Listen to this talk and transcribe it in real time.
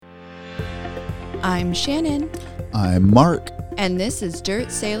I'm Shannon. I'm Mark. And this is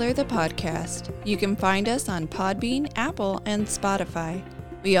Dirt Sailor, the podcast. You can find us on Podbean, Apple, and Spotify.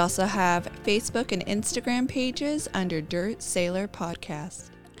 We also have Facebook and Instagram pages under Dirt Sailor Podcast.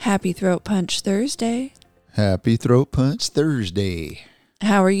 Happy Throat Punch Thursday. Happy Throat Punch Thursday.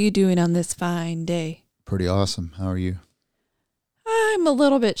 How are you doing on this fine day? Pretty awesome. How are you? I'm a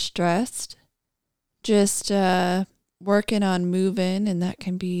little bit stressed. Just working on moving, and that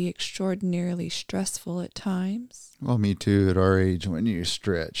can be extraordinarily stressful at times. Well, me too. At our age, when you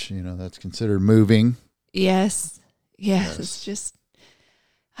stretch, that's considered moving. Yes. It's just,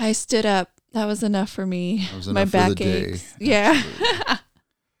 I stood up. That was enough for me. That was My enough back for the aches. day. Yeah.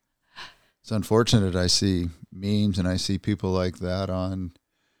 It's unfortunate. I see memes and I see people like that on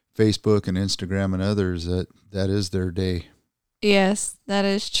Facebook and Instagram and others that is their day. Yes, that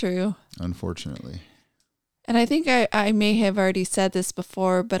is true. Unfortunately. And I think I may have already said this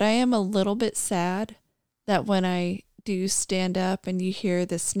before, but I am a little bit sad that when I do stand up and you hear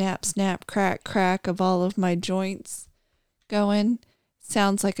the snap, snap, crack, crack of all of my joints going,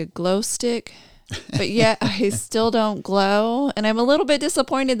 sounds like a glow stick, but yet I still don't glow. And I'm a little bit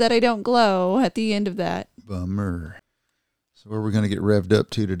disappointed that I don't glow at the end of that. Bummer. So where are we going to get revved up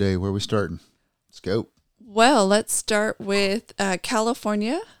to today? Where are we starting? Let's go. Well, let's start with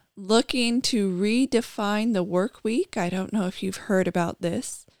California looking to redefine the work week. I don't know if you've heard about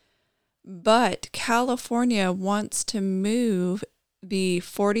this, but California wants to move the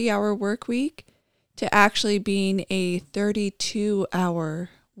 40-hour work week to actually being a 32-hour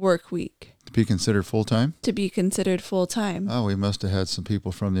work week. To be considered full-time? To be considered full-time. Oh, we must have had some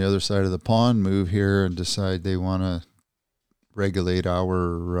people from the other side of the pond move here and decide they want to regulate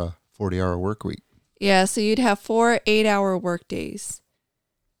our 40-hour work week. Yeah, so you'd have 4 8-hour work days.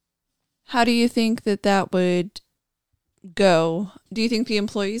 How do you think that would go? Do you think the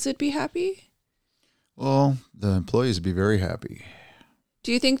employees would be happy? Well, the employees would be very happy.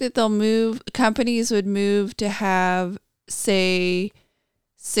 Do you think that companies would move to have, say,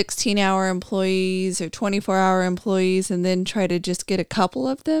 16-hour employees or 24-hour employees and then try to just get a couple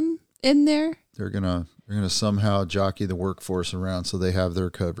of them in there? They're gonna somehow jockey the workforce around so they have their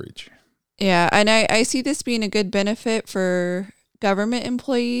coverage. Yeah, and I see this being a good benefit for government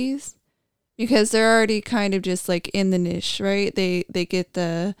employees because they're already kind of just like in the niche, right? They get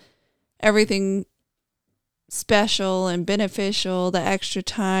the everything special and beneficial, the extra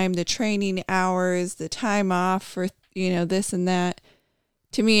time, the training hours, the time off for, this and that.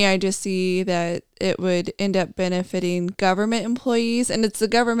 To me, I just see that it would end up benefiting government employees, and it's the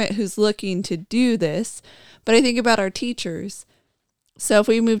government who's looking to do this. But I think about our teachers. So if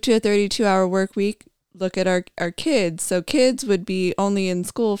we move to a 32-hour work week, look at our kids. So kids would be only in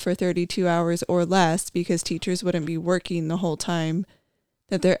school for 32 hours or less because teachers wouldn't be working the whole time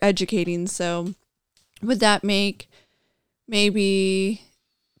that they're educating. So would that make maybe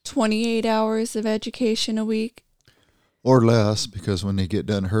 28 hours of education a week? Or less, because when they get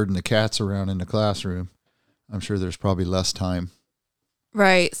done herding the cats around in the classroom, I'm sure there's probably less time.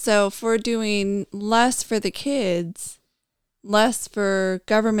 Right. So if we're doing less for the kids, less for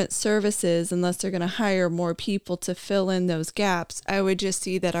government services, unless they're going to hire more people to fill in those gaps, I would just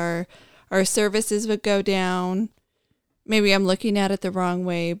see that our services would go down. Maybe I'm looking at it the wrong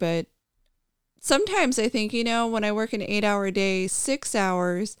way, but sometimes I think, when I work an 8-hour day, 6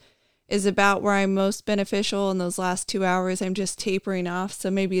 hours is about where I'm most beneficial. In those last 2 hours, I'm just tapering off.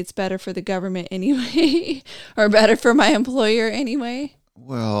 So maybe it's better for the government anyway, or better for my employer anyway.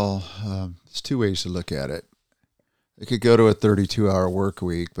 Well, there's two ways to look at it. They could go to a 32-hour work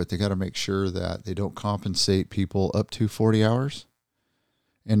week, but they got to make sure that they don't compensate people up to 40 hours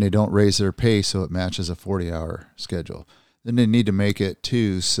and they don't raise their pay so it matches a 40-hour schedule. Then they need to make it,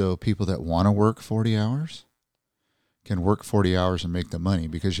 too, so people that want to work 40 hours can work 40 hours and make the money,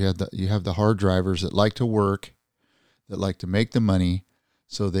 because you have the hard drivers that like to work, that like to make the money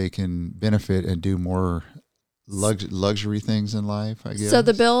so they can benefit and do more luxury things in life, I guess. So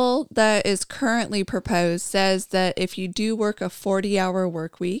the bill that is currently proposed says that if you do work a 40-hour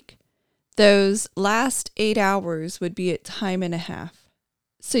work week, those last 8 hours would be at time and a half.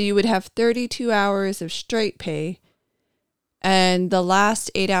 So you would have 32 hours of straight pay, and the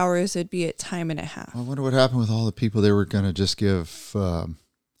last 8 hours would be at time and a half. I wonder what happened with all the people they were going to just give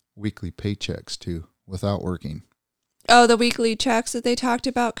weekly paychecks to without working. Oh, the weekly checks that they talked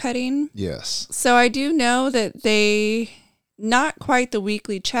about cutting? Yes. So I do know that not quite the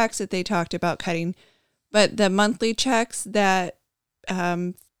weekly checks that they talked about cutting, but the monthly checks that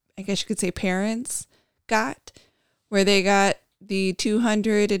I guess you could say parents got, where they got the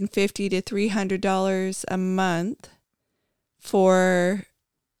 $250 to $300 a month for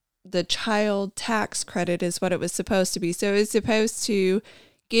the child tax credit is what it was supposed to be. So it's supposed to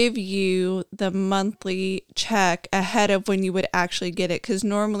give you the monthly check ahead of when you would actually get it, because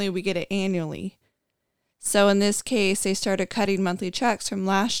normally we get it annually. So in this case, they started cutting monthly checks from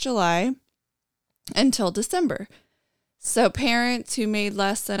last July until December. So parents who made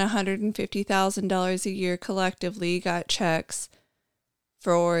less than $150,000 a year collectively got checks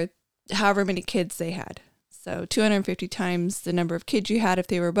for however many kids they had. So 250 times the number of kids you had if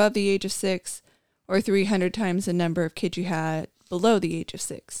they were above the age of 6, or 300 times the number of kids you had below the age of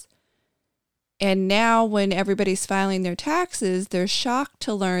 6. And now when everybody's filing their taxes, they're shocked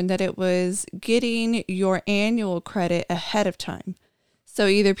to learn that it was getting your annual credit ahead of time. So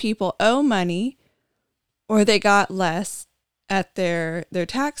either people owe money or they got less at their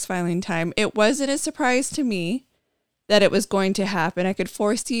tax filing time. It wasn't a surprise to me that it was going to happen. I could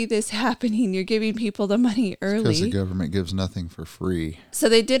foresee this happening. You're giving people the money early. Because the government gives nothing for free. So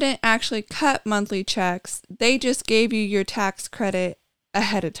they didn't actually cut monthly checks. They just gave you your tax credit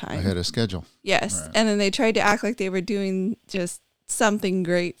ahead of time. Ahead of schedule. Yes. Right. And then they tried to act like they were doing just something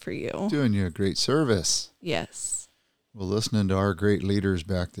great for you. Doing you a great service. Yes. Well, listening to our great leaders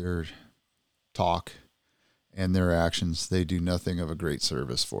back there talk and their actions, they do nothing of a great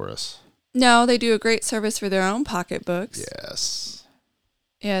service for us. No, they do a great service for their own pocketbooks. Yes.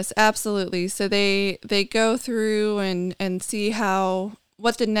 Yes, absolutely. So they go through and see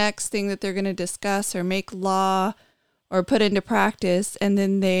what the next thing that they're going to discuss or make law or put into practice, and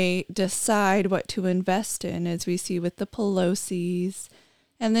then they decide what to invest in, as we see with the Pelosi's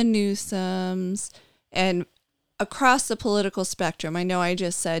and the Newsoms and across the political spectrum. I know I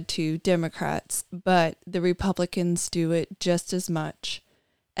just said to Democrats, but the Republicans do it just as much.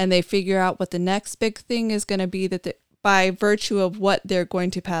 And they figure out what the next big thing is going to be by virtue of what they're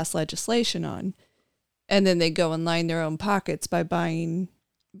going to pass legislation on. And then they go and line their own pockets by buying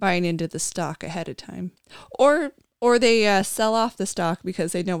into the stock ahead of time. Or they sell off the stock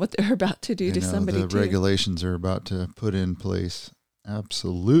because they know what they're about to do to somebody. The regulations are about to put in place.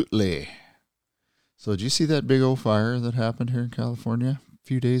 Absolutely. So did you see that big old fire that happened here in California a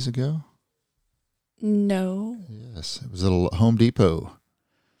few days ago? No. Yes, it was at a Home Depot.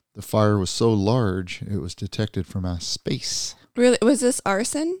 The fire was so large, it was detected from a space. Really? Was this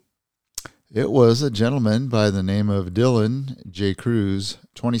arson? It was a gentleman by the name of Dylan J. Cruz,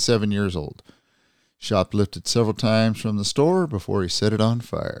 27 years old. Shoplifted several times from the store before he set it on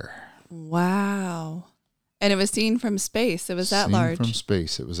fire. Wow. And it was seen from space. It was that large. Seen from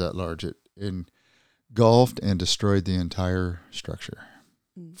space. It was that large. It engulfed and destroyed the entire structure.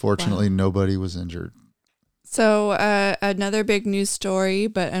 Fortunately, nobody was injured. So another big news story,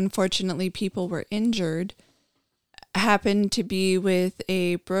 but unfortunately people were injured, happened to be with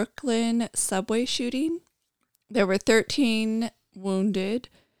a Brooklyn subway shooting. There were 13 wounded,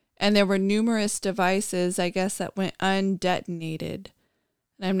 and there were numerous devices, I guess, that went undetonated.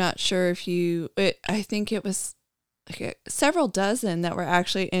 And I'm not sure I think it was like several dozen that were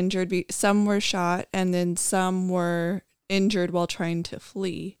actually injured. Some were shot, and then some were injured while trying to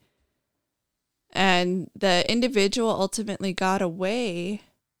flee. And the individual ultimately got away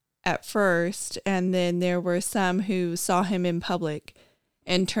at first, and then there were some who saw him in public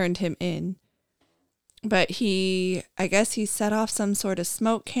and turned him in. But I guess he set off some sort of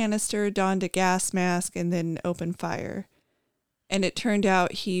smoke canister, donned a gas mask, and then opened fire. And it turned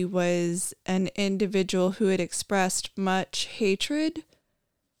out he was an individual who had expressed much hatred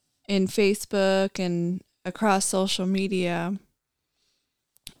in Facebook and across social media.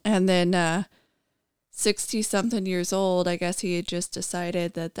 And then 60-something years old, I guess he had just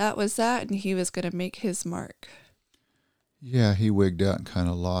decided that was that, and he was going to make his mark. Yeah, he wigged out and kind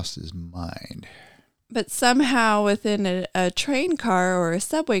of lost his mind. But somehow within a train car or a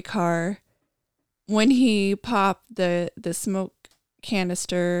subway car, when he popped the smoke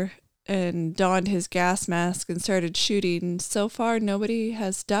canister and donned his gas mask and started shooting, so far nobody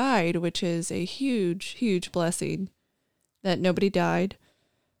has died, which is a huge, huge blessing that nobody died.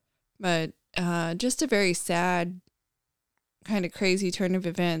 But just a very sad, kind of crazy turn of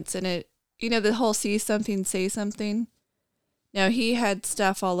events. And the whole see something, say something. Now, he had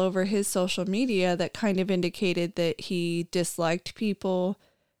stuff all over his social media that kind of indicated that he disliked people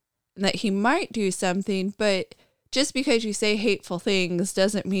and that he might do something, but just because you say hateful things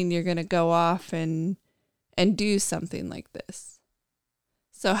doesn't mean you're going to go off and do something like this.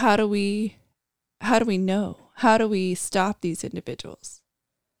 So how do we know? How do we stop these individuals?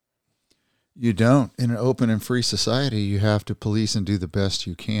 You don't. In an open and free society, you have to police and do the best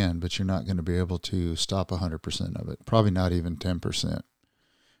you can, but you're not going to be able to stop 100% of it, probably not even 10%.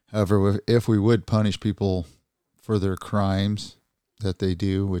 However, if we would punish people for their crimes, that they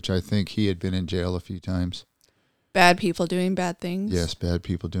do, which I think he had been in jail a few times. Bad people doing bad things. Yes, bad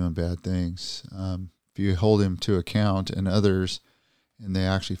people doing bad things. If you hold him to account and others, and they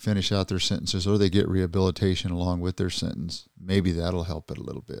actually finish out their sentences or they get rehabilitation along with their sentence, maybe that'll help it a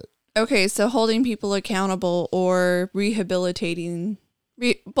little bit. Okay, so holding people accountable or rehabilitating,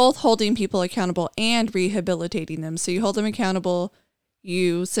 both holding people accountable and rehabilitating them. So you hold them accountable,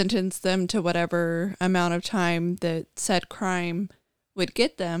 you sentence them to whatever amount of time that said crime would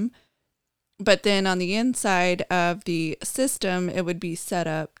get them. But then on the inside of the system, it would be set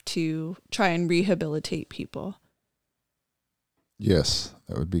up to try and rehabilitate people. Yes,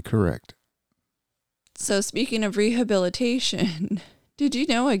 that would be correct. So speaking of rehabilitation, did you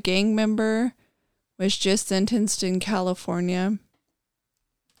know a gang member was just sentenced in California?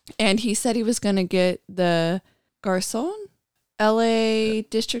 And he said he was going to get the Garcon, LA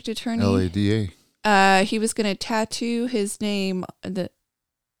District Attorney. LADA. He was going to tattoo his name,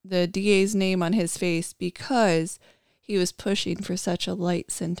 the DA's name on his face because he was pushing for such a light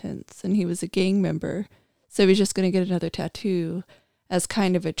sentence and he was a gang member. So he's just going to get another tattoo as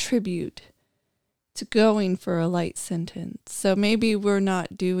kind of a tribute to going for a light sentence. So maybe we're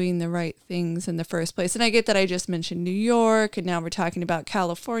not doing the right things in the first place. And I get that I just mentioned New York and now we're talking about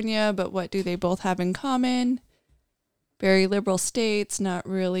California, but what do they both have in common? Very liberal states, not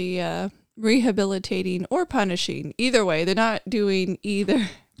really rehabilitating or punishing. Either way, they're not doing either.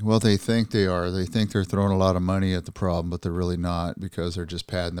 Well, they think they are. They think they're throwing a lot of money at the problem, but they're really not because they're just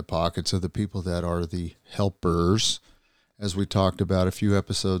padding the pockets of the people that are the helpers, as we talked about a few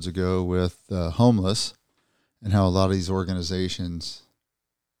episodes ago with homeless and how a lot of these organizations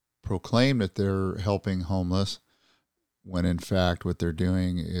proclaim that they're helping homeless when in fact what they're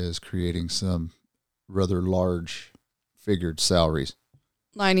doing is creating some rather large figured salaries.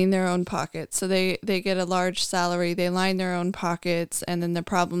 Lining their own pockets. So they get a large salary, they line their own pockets, and then the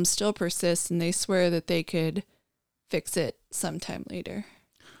problem still persists, and they swear that they could fix it sometime later.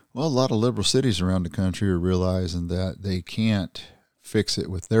 Well, a lot of liberal cities around the country are realizing that they can't fix it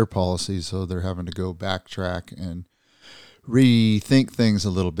with their policies, so they're having to go backtrack and rethink things a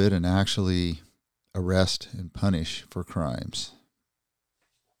little bit and actually arrest and punish for crimes.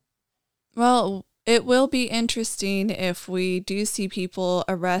 Well, it will be interesting if we do see people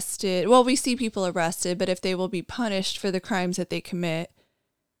arrested. Well, we see people arrested, but if they will be punished for the crimes that they commit.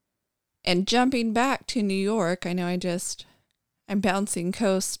 And jumping back to New York, I know I'm bouncing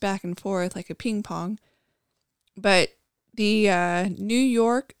coasts back and forth like a ping pong. But the New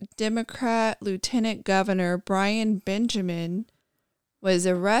York Democrat Lieutenant Governor Brian Benjamin was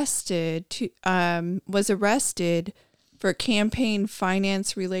arrested for campaign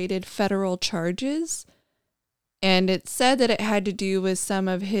finance related federal charges. And it said that it had to do with some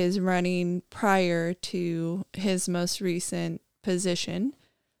of his running prior to his most recent position.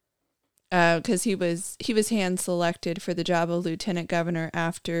 Because he was hand selected for the job of lieutenant governor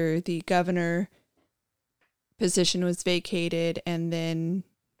after the governor position was vacated, and then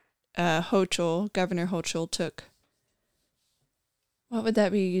Governor Hochul took. What would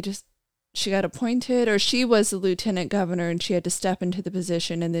that be? She got appointed, or she was the lieutenant governor and she had to step into the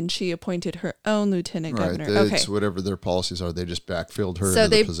position, and then she appointed her own lieutenant governor. It's whatever their policies are. They just backfilled her into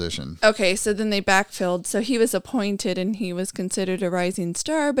the position. Okay, so then they backfilled. So he was appointed and he was considered a rising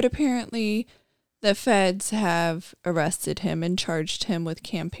star, but apparently the feds have arrested him and charged him with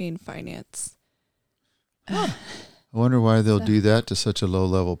campaign finance. I wonder why they'll do that to such a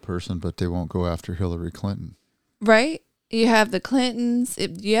low-level person, but they won't go after Hillary Clinton. Right? You have the Clintons,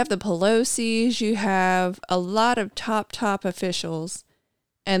 you have the Pelosi's, you have a lot of top officials,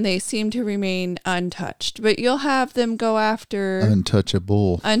 and they seem to remain untouched. But you'll have them go after...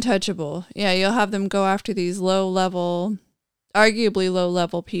 Untouchable. Yeah, you'll have them go after these arguably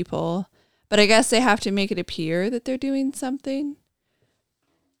low-level people. But I guess they have to make it appear that they're doing something.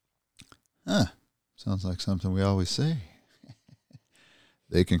 Sounds like something we always say.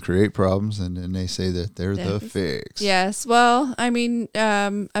 They can create problems, and then they say that they're the fix. Yes. Well, I mean,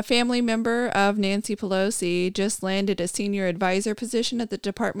 a family member of Nancy Pelosi just landed a senior advisor position at the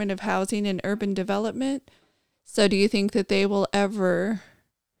Department of Housing and Urban Development. So do you think that they will ever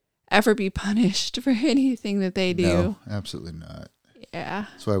be punished for anything that they do? No, absolutely not. Yeah.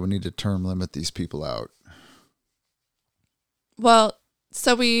 That's why we need to term limit these people out. Well,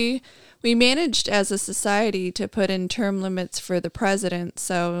 so we managed as a society to put in term limits for the president.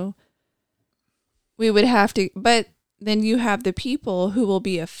 So we would have to, but then you have the people who will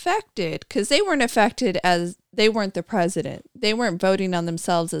be affected because they weren't affected as they weren't the president. They weren't voting on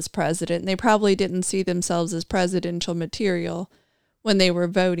themselves as president. And they probably didn't see themselves as presidential material when they were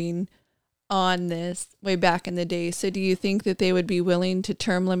voting on this way back in the day. So do you think that they would be willing to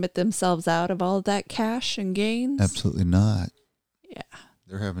term limit themselves out of all of that cash and gains? Absolutely not. Yeah.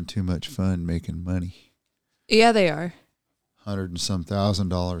 They're having too much fun making money. Yeah, they are. $100 and some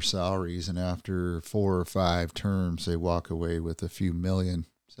 $1,000 salaries, and after 4 or 5 terms, they walk away with a few million.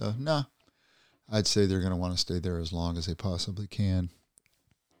 So, no, I'd say they're going to want to stay there as long as they possibly can.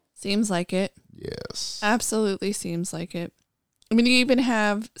 Seems like it. Yes. Absolutely seems like it. I mean, you even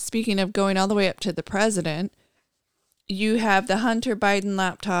have, speaking of going all the way up to the president, you have the Hunter Biden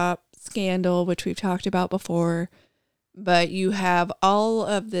laptop scandal, which we've talked about before, but you have all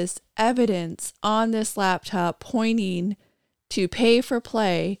of this evidence on this laptop pointing to pay for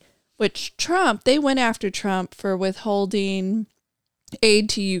play, which Trump, they went after Trump for withholding aid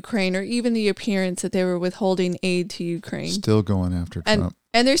to Ukraine, or even the appearance that they were withholding aid to Ukraine. Still going after Trump.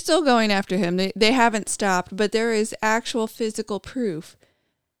 And they're still going after him. They haven't stopped, but there is actual physical proof.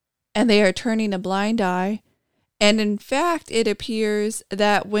 And they are turning a blind eye. And in fact, it appears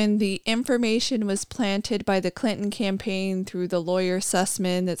that when the information was planted by the Clinton campaign through the lawyer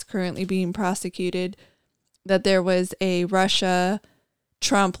Sussman that's currently being prosecuted, that there was a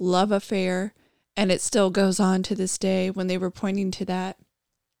Russia-Trump love affair, and it still goes on to this day when they were pointing to that.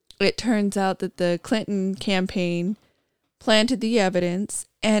 It turns out that the Clinton campaign planted the evidence,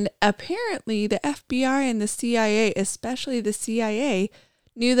 and apparently the FBI and the CIA, especially the CIA,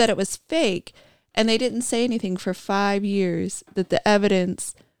 knew that it was fake, and they didn't say anything for 5 years, that the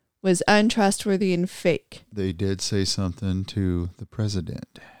evidence was untrustworthy and fake. They did say something to the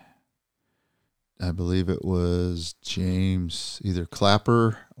president. I believe it was James, either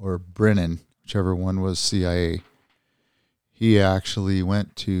Clapper or Brennan, whichever one was CIA. He actually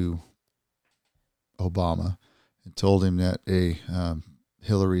went to Obama and told him that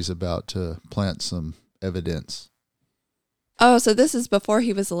Hillary's about to plant some evidence. Oh, so this is before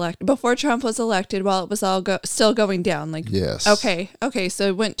he was elected, before Trump was elected, while it was all still going down. Yes. Okay. So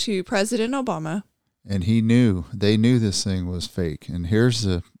it went to President Obama. And they knew this thing was fake. And here's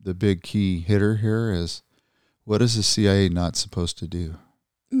the big key hitter here is, what is the CIA not supposed to do?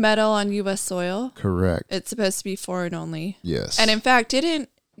 Meddle on U.S. soil. Correct. It's supposed to be foreign only. Yes. And in fact, didn't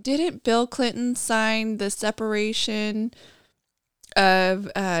Bill Clinton sign the separation of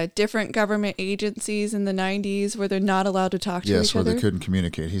different government agencies in the 90s where they're not allowed to talk to each other? Yes, where they couldn't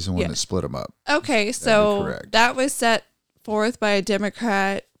communicate. He's the one that split them up. Okay, so that was set forth by a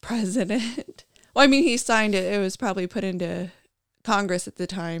Democrat president. Well, I mean, he signed it. It was probably put into Congress at the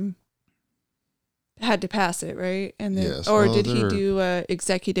time. Had to pass it, right? And then, yes. Or did he do an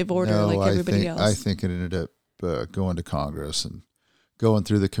executive order like everybody else? I think it ended up going to Congress and going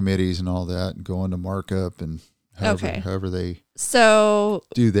through the committees and all that, and going to markup and however they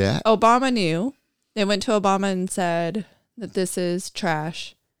do that. Obama knew. They went to Obama and said that this is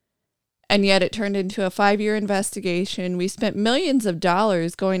trash. And yet it turned into a 5-year investigation. We spent millions of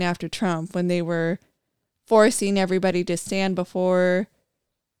dollars going after Trump when they were forcing everybody to stand before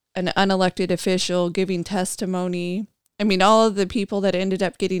an unelected official giving testimony. I mean, all of the people that ended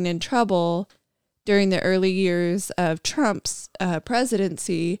up getting in trouble during the early years of Trump's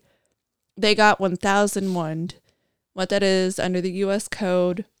presidency, they got 1001. What that is under the U.S.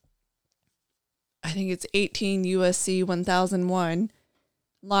 Code, I think it's 18 U.S.C. 1001,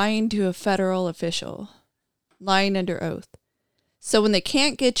 lying to a federal official, lying under oath. So when they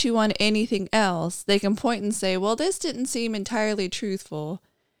can't get you on anything else, they can point and say, well, this didn't seem entirely truthful.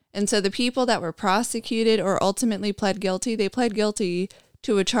 And so the people that were prosecuted or ultimately pled guilty, they pled guilty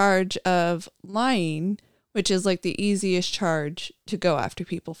to a charge of lying, which is like the easiest charge to go after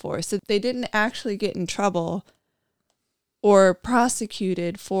people for. So they didn't actually get in trouble or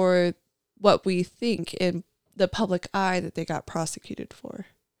prosecuted for what we think in the public eye that they got prosecuted for.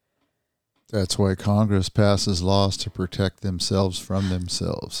 That's why Congress passes laws to protect themselves from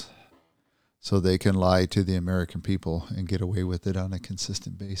themselves, so they can lie to the American people and get away with it on a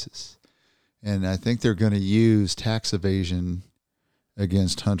consistent basis. And I think they're going to use tax evasion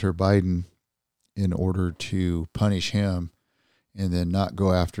against Hunter Biden in order to punish him and then not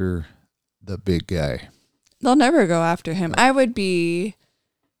go after the big guy. They'll never go after him. I would be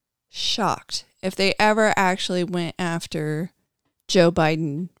shocked if they ever actually went after Joe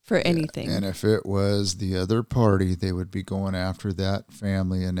Biden for anything. And if it was the other party, they would be going after that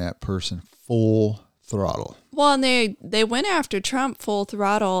family and that person full throttle. Well, and they went after Trump full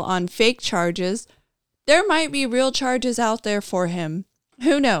throttle on fake charges. There might be real charges out there for him.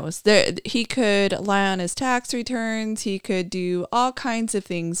 Who knows? He could lie on his tax returns. He could do all kinds of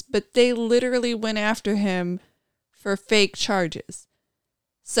things. But they literally went after him for fake charges.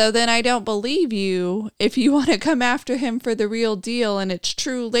 So then I don't believe you if you want to come after him for the real deal and it's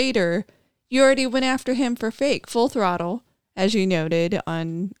true later. You already went after him for fake, full throttle, as you noted,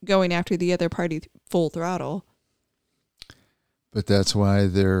 on going after the other party full throttle. But that's why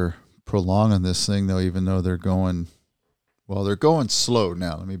they're prolonging this thing, though, even though they're going slow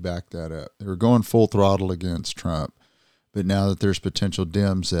now. Let me back that up. They were going full throttle against Trump. But now that there's potential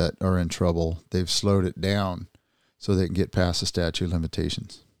Dems that are in trouble, they've slowed it down so they can get past the statute of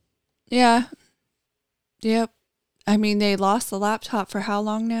limitations. Yeah. Yep. I mean, they lost the laptop for how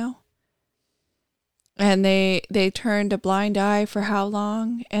long now? And they turned a blind eye for how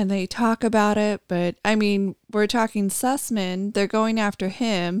long? And they talk about it. But, I mean, we're talking Sussman. They're going after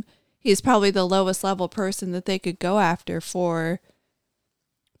him. He's probably the lowest level person that they could go after for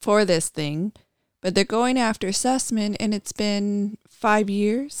this thing. But they're going after Sussman, and it's been 5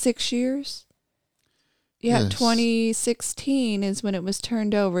 years, 6 years. Yeah, yes. 2016 is when it was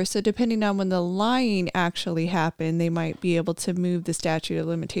turned over. So depending on when the lying actually happened, they might be able to move the statute of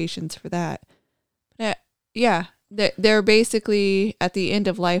limitations for that. But yeah, they're basically at the end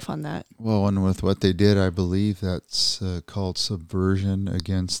of life on that. Well, and with what they did, I believe that's called subversion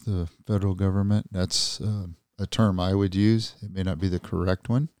against the federal government. That's a term I would use. It may not be the correct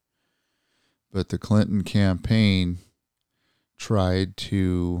one. But the Clinton campaign tried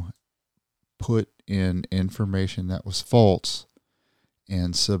to put in information that was false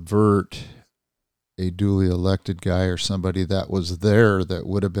and subvert a duly elected guy or somebody that was there that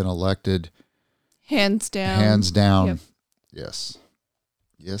would have been elected. Hands down. Hands down. Yep. Yes.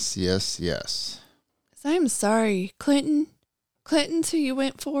 Yes, yes, yes. I'm sorry. Clinton's who you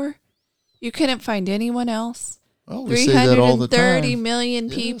went for? You couldn't find anyone else? Well, we say that all the time. 330 million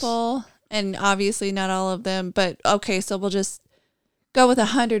people. Yes. And obviously not all of them, but okay, so we'll just go with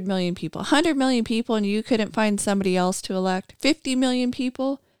 100 million people. 100 million people, and you couldn't find somebody else to elect. 50 million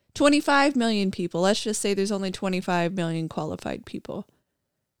people, 25 million people. Let's just say there's only 25 million qualified people.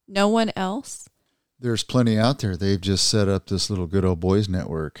 No one else? There's plenty out there. They've just set up this little good old boys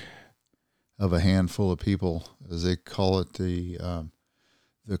network of a handful of people, as they call it, the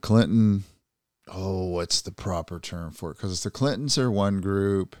Clinton. Oh, what's the proper term for it? Because the Clintons are one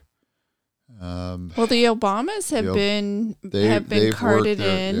group. Well, the Obamas have been carted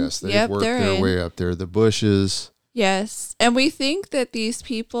in. Yes, they've worked their way up there. The Bushes. Yes, and we think that these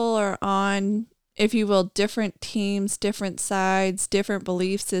people are on, if you will, different teams, different sides, different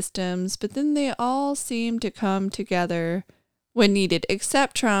belief systems, but then they all seem to come together when needed,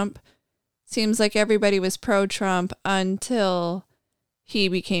 except Trump. Seems like everybody was pro-Trump until he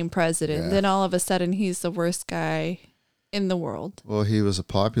became president. Yeah. Then all of a sudden he's the worst guy in the world. Well, he was a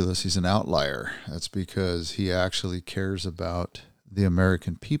populist. He's an outlier. That's because he actually cares about the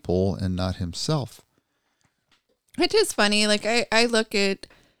American people and not himself. It is funny. Like I look at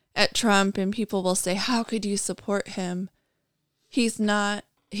Trump and people will say, how could you support him? He's done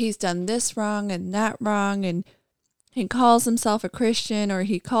this wrong and that wrong. And he calls himself a Christian, or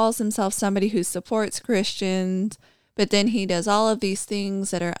he calls himself somebody who supports Christians. But then he does all of these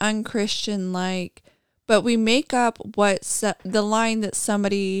things that are unchristian-like. But we make up the line that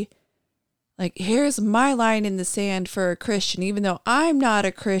somebody, like, here's my line in the sand for a Christian. Even though I'm not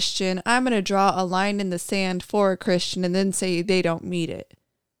a Christian, I'm going to draw a line in the sand for a Christian and then say they don't meet it.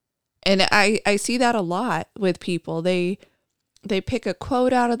 And I see that a lot with people. They pick a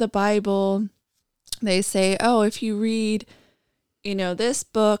quote out of the Bible. They say, oh, if you read, this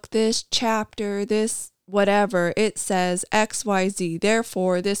book, this chapter, this whatever, it says X, Y, Z.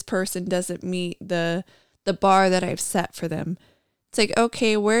 Therefore, this person doesn't meet the bar that I've set for them. It's like,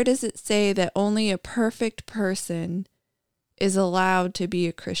 okay, where does it say that only a perfect person is allowed to be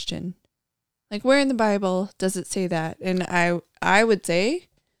a Christian? Like, where in the Bible does it say that? And I would say,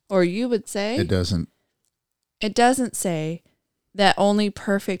 or you would say, it doesn't. It doesn't say that only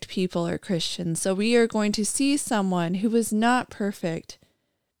perfect people are Christians. So we are going to see someone who is not perfect,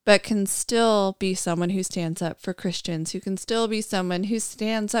 but can still be someone who stands up for Christians, who can still be someone who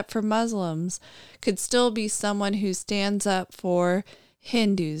stands up for Muslims, could still be someone who stands up for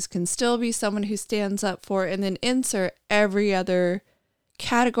Hindus, can still be someone who stands up for, and then insert every other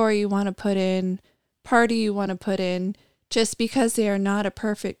category you want to put in, party you want to put in. Just because they are not a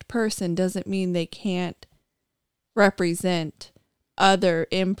perfect person doesn't mean they can't represent other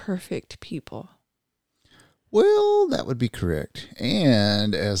imperfect people. Well, that would be correct.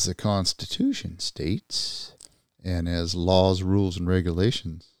 And as the Constitution states, and as laws, rules, and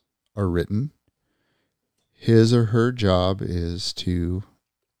regulations are written, his or her job is to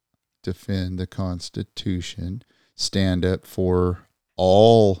defend the Constitution, stand up for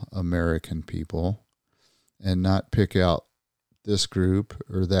all American people, and not pick out this group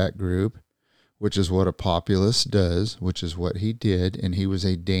or that group. which is what a populist does, which is what he did, and he was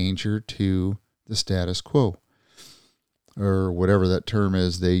a danger to the status quo, or whatever that term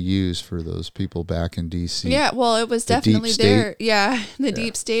is they use for those people back in D.C. Yeah, well, it was definitely their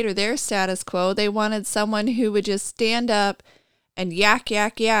deep state or their status quo. They wanted someone who would just stand up and yak,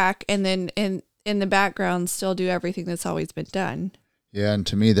 and then in the background still do everything that's always been done. Yeah, and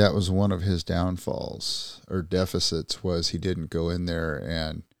to me that was one of his downfalls or deficits, was he didn't go in there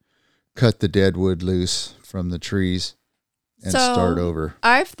and cut the dead wood loose from the trees and start over.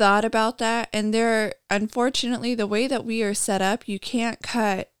 I've thought about that, and unfortunately, the way that we are set up, you can't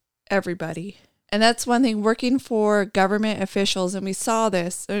cut everybody. And that's one thing, working for government officials, and we saw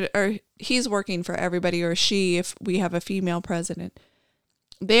this, or he's working for everybody, or she, if we have a female president.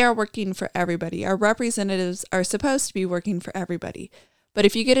 They are working for everybody. Our representatives are supposed to be working for everybody. But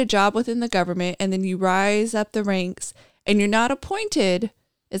if you get a job within the government and then you rise up the ranks and you're not appointed,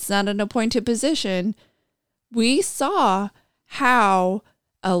 it's not an appointed position. We saw how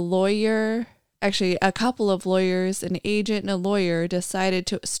a lawyer, actually a couple of lawyers, an agent and a lawyer, decided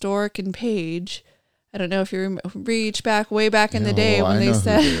to Stork and Page. I don't know if you reach back way back in the day when they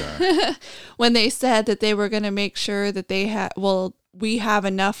said when they said that they were going to make sure that we have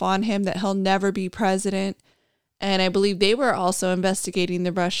enough on him that he'll never be president. And I believe they were also investigating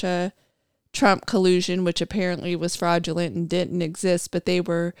the Russia-Trump collusion, which apparently was fraudulent and didn't exist, but they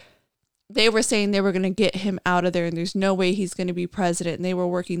were saying they were going to get him out of there and there's no way he's going to be president. And they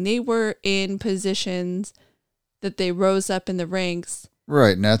were in positions that they rose up in the ranks.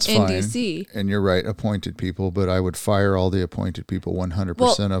 Right, and that's in fine. DC. And you're right, appointed people, but I would fire all the appointed people,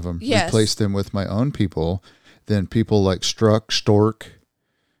 100% of them. Yes. Replace them with my own people. Then people like Stork,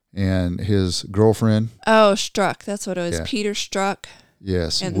 and his girlfriend. Oh, Strzok, that's what it was. Yeah. Peter Strzok.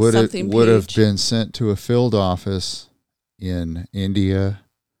 Yes, and would have Page. been sent to a field office in India,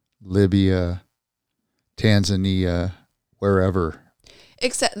 Libya, Tanzania, wherever.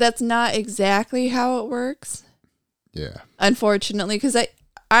 Except that's not exactly how it works. Yeah. Unfortunately, because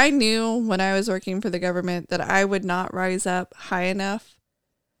I knew when I was working for the government that I would not rise up high enough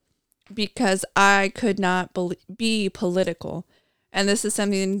because I could not be political. And this is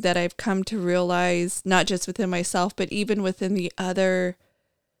something that I've come to realize, not just within myself, but even within the other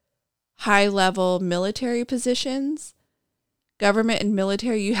high-level military positions, government and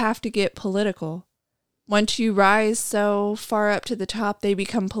military, you have to get political. Once you rise so far up to the top, they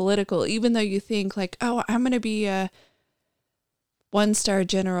become political, even though you think like, oh, I'm going to be a one-star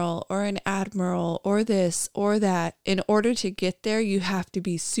general or an admiral or this or that. In order to get there, you have to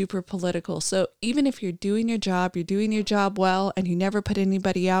be super political. So even if you're doing your job well, and you never put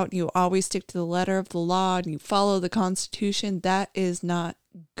anybody out, and you always stick to the letter of the law and you follow the Constitution, that is not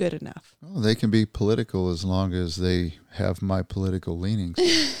good enough. Well, they can be political as long as they have my political leanings.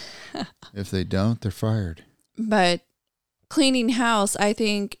 If they don't, they're fired. But cleaning house, I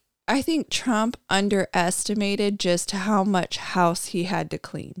think Trump underestimated just how much house he had to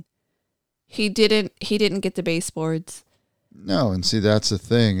clean. He didn't get the baseboards. No, and see, that's the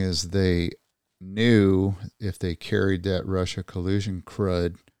thing, is they knew if they carried that Russia collusion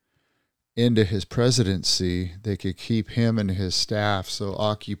crud into his presidency, they could keep him and his staff so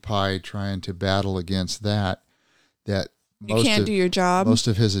occupied trying to battle against that You can't do your job. Most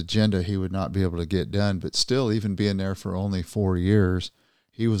of his agenda he would not be able to get done. But still, even being there for only 4 years,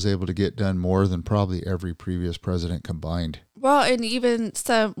 he was able to get done more than probably every previous president combined. Well, and even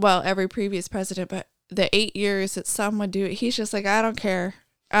every previous president, but the 8 years that some would do it, he's just like, I don't care.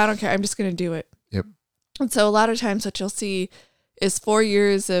 I'm just going to do it. Yep. And so a lot of times what you'll see is 4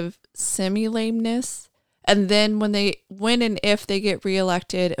 years of semi-lameness. And then when and if they get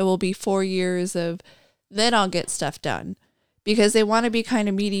reelected, it will be 4 years of, then I'll get stuff done. Because they want to be kind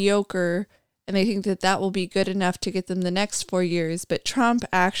of mediocre, and they think that will be good enough to get them the next 4 years. But Trump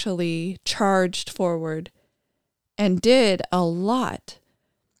actually charged forward and did a lot.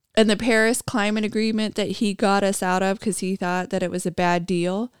 And the Paris Climate Agreement that he got us out of because he thought that it was a bad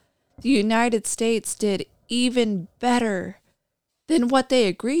deal, the United States did even better than what they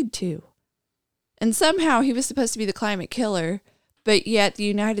agreed to. And somehow he was supposed to be the climate killer, but yet the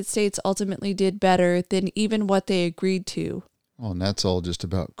United States ultimately did better than even what they agreed to. Well, and that's all just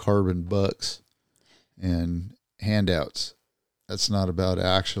about carbon bucks and handouts. That's not about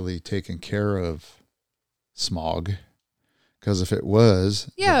actually taking care of smog. Because if it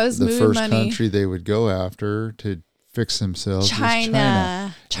was, the first country they would go after to fix themselves is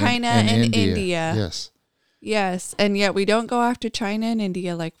China. China and India. Yes. Yes, and yet we don't go after China and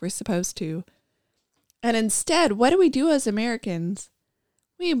India like we're supposed to. And instead, what do we do as Americans?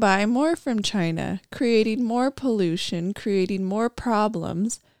 We buy more from China, creating more pollution, creating more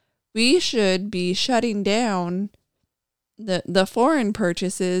problems, we should be shutting down the foreign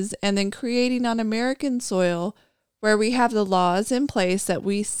purchases and then creating on American soil where we have the laws in place that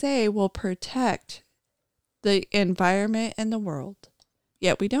we say will protect the environment and the world.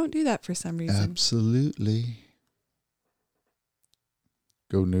 Yet we don't do that for some reason. Absolutely.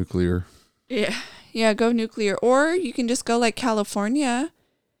 Go nuclear. Yeah, go nuclear. Or you can just go like California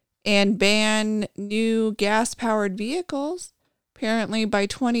and ban new gas-powered vehicles. Apparently, by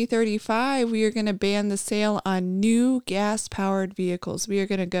 2035, we are going to ban the sale on new gas-powered vehicles. We are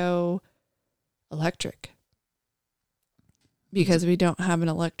going to go electric because we don't have an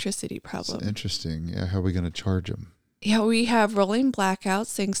electricity problem. That's interesting. Yeah, how are we going to charge them? Yeah, we have rolling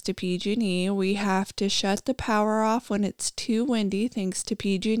blackouts thanks to PG&E. We have to shut the power off when it's too windy thanks to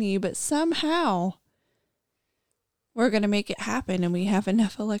PG&E. But somehow, we're going to make it happen and we have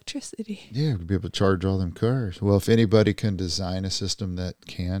enough electricity. Yeah, we'll be able to charge all them cars. Well, if anybody can design a system that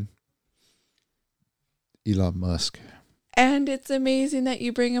can, Elon Musk. And it's amazing that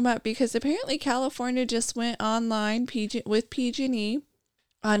you bring him up because apparently California just went online with PG&E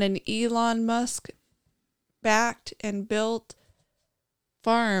on an Elon Musk backed and built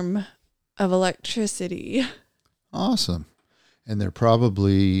farm of electricity. Awesome. And they're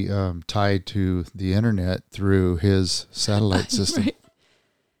probably tied to the internet through his satellite system. Right.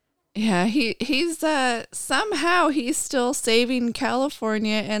 Yeah, he's somehow he's still saving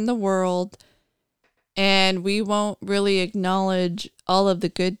California and the world, and we won't really acknowledge all of the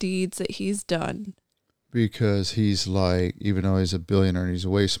good deeds that he's done. Because he's like, even though he's a billionaire, he's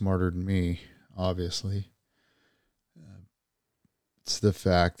way smarter than me, obviously. It's the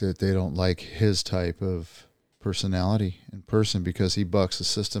fact that they don't like his type of personality in person because he bucks the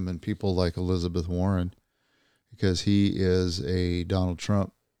system, and people like Elizabeth Warren because he is a Donald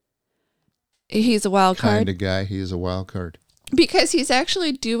Trump. He's a wild card. Kind of guy. He is a wild card. Because he's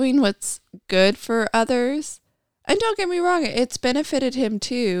actually doing what's good for others. And don't get me wrong, it's benefited him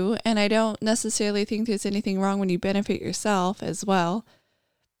too. And I don't necessarily think there's anything wrong when you benefit yourself as well.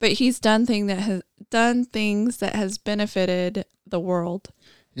 But he's done things that has benefited the world.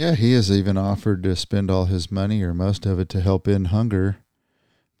 Yeah, he has even offered to spend all his money or most of it to help end hunger.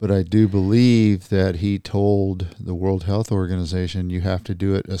 But I do believe that he told the World Health Organization, you have to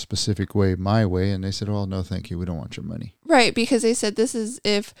do it a specific way, my way. And they said, oh, no, thank you. We don't want your money. Right, because they said this is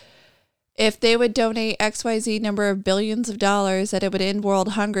if they would donate XYZ number of billions of dollars, that it would end world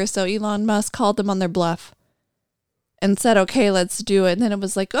hunger. So Elon Musk called them on their bluff and said, okay, let's do it. And then it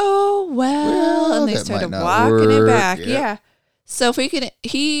was like, oh, well and they started walking it back. Yeah. So if we could,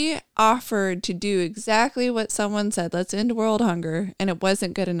 he offered to do exactly what someone said, let's end world hunger, and it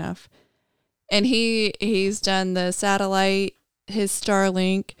wasn't good enough. And he's done the satellite, his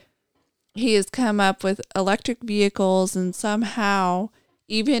Starlink. He has come up with electric vehicles, and somehow,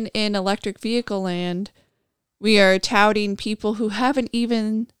 even in electric vehicle land, we are touting people who haven't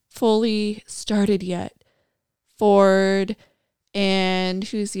even fully started yet. Ford and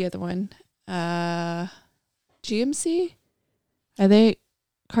who's the other one? GMC? Are they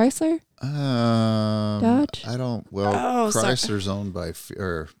Chrysler? Dodge? I don't. Well, Chrysler's owned by,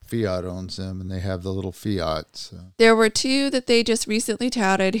 or Fiat owns them, and they have the little Fiat. So. There were two that they just recently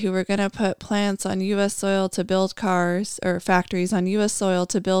touted who were going to put plants on U.S. soil to build cars, or factories on U.S. soil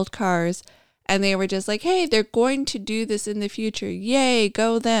to build cars. And they were just like, hey, they're going to do this in the future. Yay,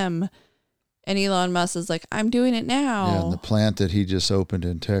 go them. And Elon Musk is like, I'm doing it now. Yeah, and the plant that he just opened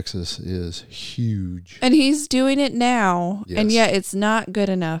in Texas is huge. And he's doing it now. Yes. And yet it's not good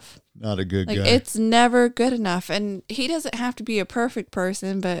enough. Not a good guy. It's never good enough. And he doesn't have to be a perfect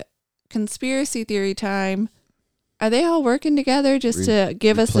person, but conspiracy theory time. Are they all working together just to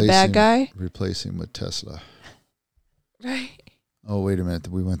give us the bad guy? Replace him with Tesla. Right. Oh, wait a minute.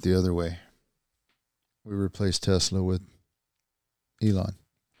 We went the other way. We replaced Tesla with Elon.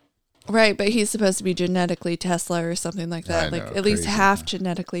 Right, but he's supposed to be genetically Tesla or something like that. At least half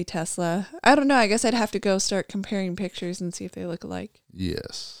genetically Tesla. I don't know. I guess I'd have to go start comparing pictures and see if they look alike.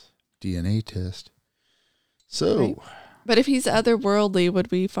 Yes. DNA test. So. Right. But if he's otherworldly,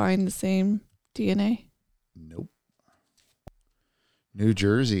 would we find the same DNA? Nope. New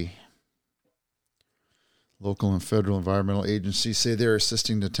Jersey. Local and federal environmental agencies say they're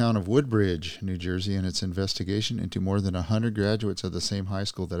assisting the town of Woodbridge, New Jersey, in its investigation into more than 100 graduates of the same high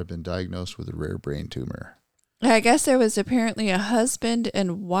school that have been diagnosed with a rare brain tumor. I guess there was apparently a husband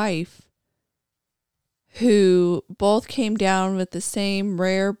and wife who both came down with the same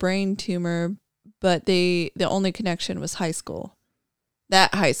rare brain tumor, but the only connection was high school.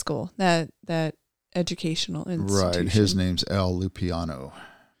 That high school, that educational institution. Right. His name's Al Lupiano.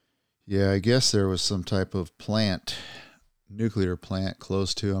 Yeah, I guess there was some type of plant nuclear plant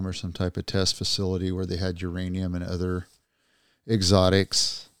close to them or some type of test facility where they had uranium and other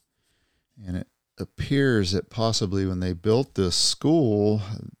exotics. And it appears that possibly when they built this school,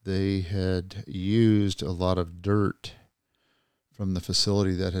 they had used a lot of dirt from the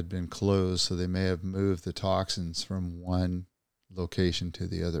facility that had been closed, so they may have moved the toxins from one location to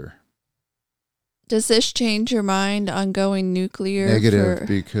the other. Does this change your mind on going nuclear? Negative,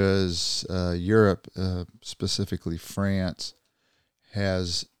 because Europe, specifically France,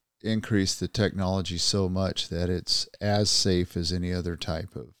 has increased the technology so much that it's as safe as any other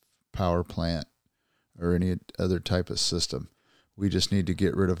type of power plant or any other type of system. We just need to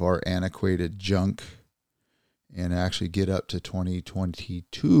get rid of our antiquated junk and actually get up to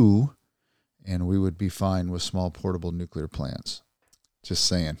 2022, and we would be fine with small portable nuclear plants. Just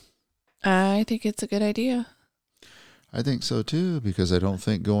saying. I think it's a good idea. I think so too, because I don't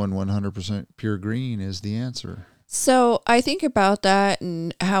think going 100% pure green is the answer. So I think about that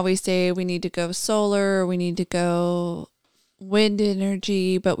and how we say we need to go solar, we need to go wind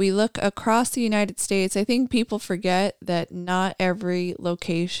energy, but we look across the United States. I think people forget that not every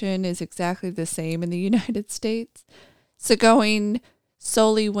location is exactly the same in the United States. So going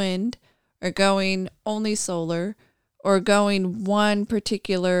solely wind or going only solar or going one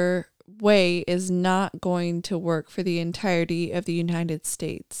particular way is not going to work for the entirety of the United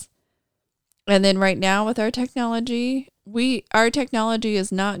States. And then right now with our technology, our technology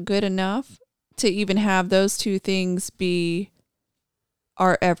is not good enough to even have those two things be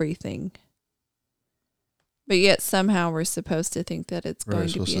our everything. But yet somehow we're supposed to think that it's going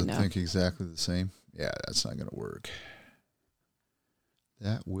to be enough. We're supposed to think exactly the same. Yeah, that's not going to work.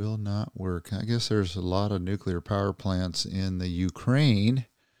 That will not work. I guess there's a lot of nuclear power plants in the Ukraine.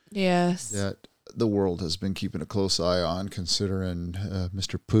 Yes. That the world has been keeping a close eye on, considering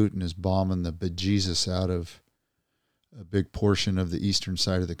Mr. Putin is bombing the bejesus out of a big portion of the eastern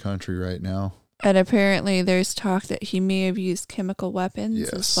side of the country right now. And apparently there's talk that he may have used chemical weapons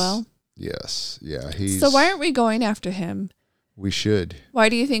as well. Yes. Yeah. So why aren't we going after him? We should. Why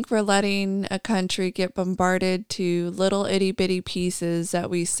do you think we're letting a country get bombarded to little itty bitty pieces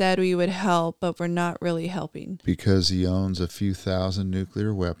that we said we would help, but we're not really helping? Because he owns a few thousand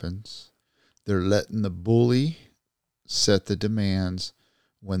nuclear weapons. They're letting the bully set the demands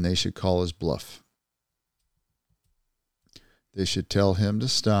when they should call his bluff. They should tell him to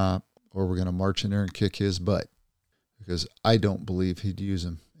stop, or we're going to march in there and kick his butt. Because I don't believe he'd use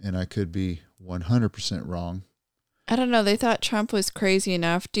them, and I could be 100% wrong. I don't know. They thought Trump was crazy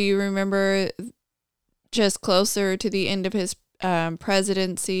enough. Do you remember just closer to the end of his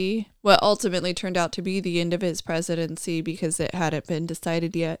presidency, what ultimately turned out to be the end of his presidency because it hadn't been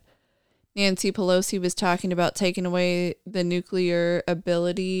decided yet? Nancy Pelosi was talking about taking away the nuclear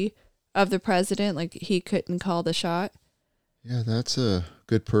ability of the president, like he couldn't call the shot. Yeah, that's a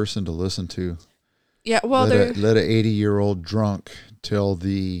good person to listen to. Yeah, well, let an 80-year-old drunk tell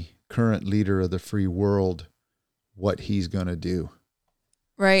the current leader of the free world what he's going to do.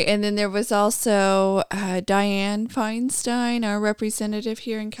 Right, and then there was also Dianne Feinstein, our representative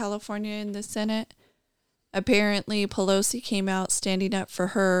here in California in the Senate. Apparently, Pelosi came out standing up for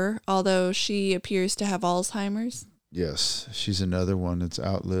her, although she appears to have Alzheimer's. Yes, she's another one that's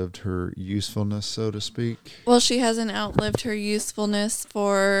outlived her usefulness, so to speak. Well, she hasn't outlived her usefulness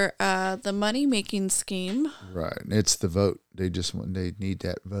for the money-making scheme. Right, it's the vote. They need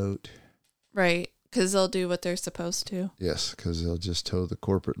that vote. Right, because they'll do what they're supposed to. Yes, because they'll just toe the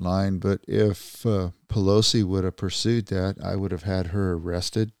corporate line. But if Pelosi would have pursued that, I would have had her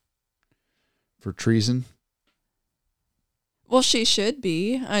arrested for treason. Well, she should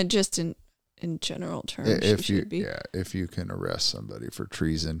be, just in general terms, she should be. Yeah, if you can arrest somebody for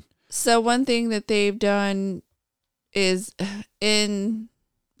treason. So one thing that they've done is,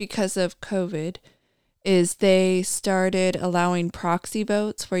 because of COVID, is they started allowing proxy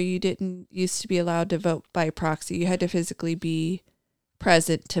votes where you didn't used to be allowed to vote by proxy. You had to physically be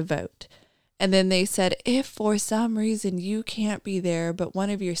present to vote. And then they said, if for some reason you can't be there, but one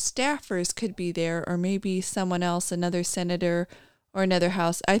of your staffers could be there, or maybe someone else, another senator or another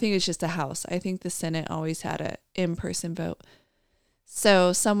house. I think it's just a house. I think the Senate always had an in-person vote.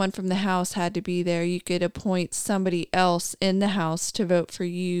 So someone from the house had to be there. You could appoint somebody else in the house to vote for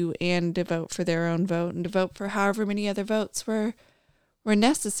you and to vote for their own vote and to vote for however many other votes were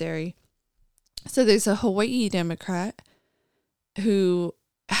necessary. So there's a Hawaii Democrat who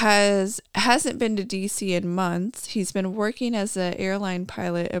hasn't been to DC in months. He's been working as an airline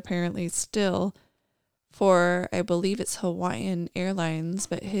pilot apparently still for, I believe it's Hawaiian Airlines,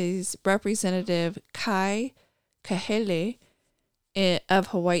 but his representative Kai Kahele of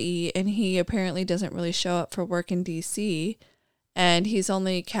Hawaii, and he apparently doesn't really show up for work in DC, and he's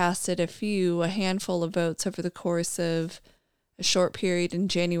only casted a handful of votes over the course of a short period in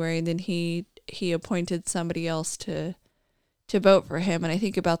January, and then he appointed somebody else to vote for him. And I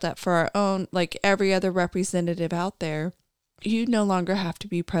think about that for our own, like every other representative out there, you no longer have to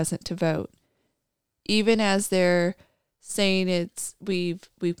be present to vote. Even as they're saying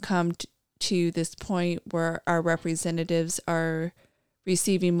we've come to this point where our representatives are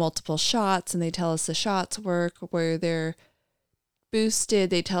receiving multiple shots, and they tell us the shots work, where they're boosted,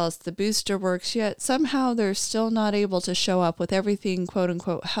 they tell us the booster works, yet somehow they're still not able to show up with everything quote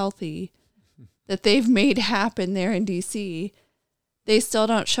unquote healthy that they've made happen there in DC. They still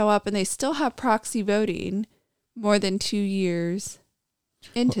don't show up, and they still have proxy voting more than 2 years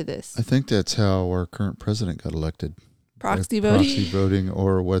into this. I think that's how our current president got elected. Proxy voting? Proxy voting,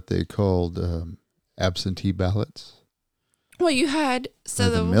 or what they called absentee ballots. Well, you had...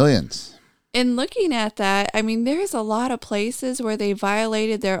 the millions. In looking at that, I mean, there's a lot of places where they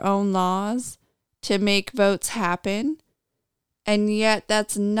violated their own laws to make votes happen, and yet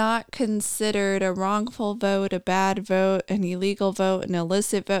that's not considered a wrongful vote, a bad vote, an illegal vote, an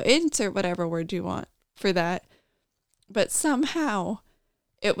illicit vote. Insert whatever word you want for that. But somehow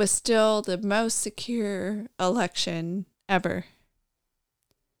it was still the most secure election ever.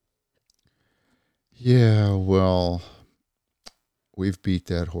 Yeah, well, we've beat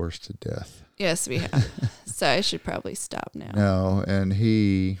that horse to death. Yes, we have. So I should probably stop now. No, and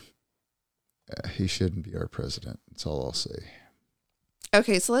he shouldn't be our president. That's all I'll say.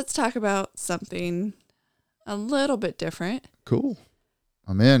 Okay, so let's talk about something a little bit different. Cool.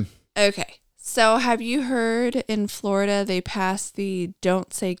 I'm in. Okay, so have you heard in Florida they passed the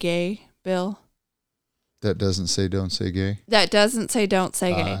Don't Say Gay bill? That doesn't say don't say gay? That doesn't say don't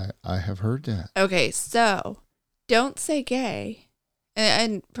say gay. I have heard that. Okay, so don't say gay,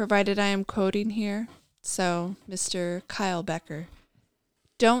 and provided I am quoting here, so Mr. Kyle Becker,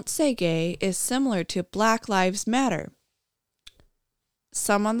 don't say gay is similar to Black Lives Matter.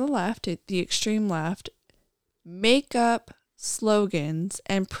 Some on the left, the extreme left, make up slogans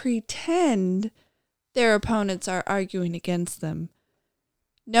and pretend their opponents are arguing against them.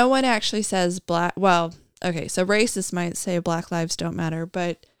 No one actually says okay, so racists might say Black lives don't matter,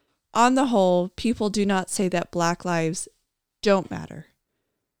 but on the whole, people do not say that Black lives don't matter.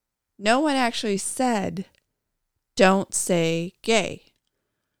 No one actually said, don't say gay.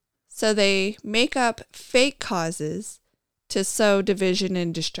 So they make up fake causes to sow division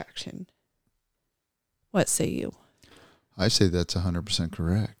and destruction. What say you? I say that's 100%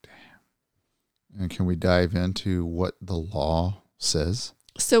 correct. And can we dive into what the law says?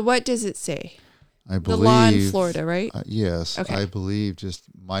 So what does it say? I believe the law in Florida, right? Yes. Okay. I believe, just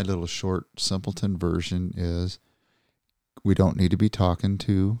my little short simpleton version is, we don't need to be talking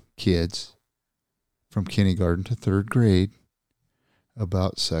to kids from kindergarten to third grade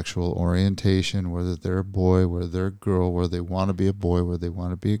about sexual orientation, whether they're a boy, whether they're a girl, whether they want to be a boy, whether they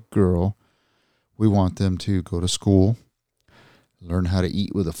want to be a girl. We want them to go to school, learn how to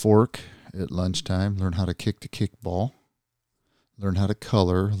eat with a fork at lunchtime, learn how to kick the kickball, learn how to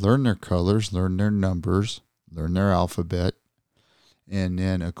color, learn their colors, learn their numbers, learn their alphabet. And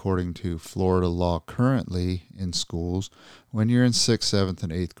then according to Florida law currently in schools, when you're in 6th, 7th,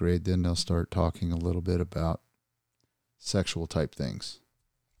 and 8th grade, then they'll start talking a little bit about sexual type things.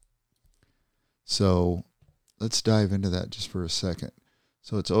 So let's dive into that just for a second.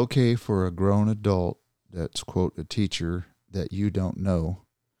 So it's okay for a grown adult that's, quote, a teacher that you don't know,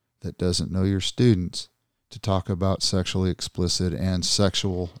 that doesn't know your students, to talk about sexually explicit and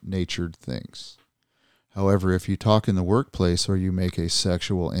sexual natured things. However, if you talk in the workplace, or you make a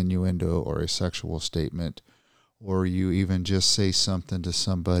sexual innuendo or a sexual statement, or you even just say something to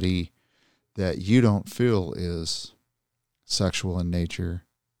somebody that you don't feel is sexual in nature,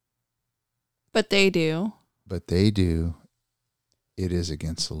 but they do, it is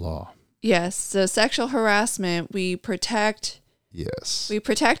against the law. Yes. So sexual harassment, we protect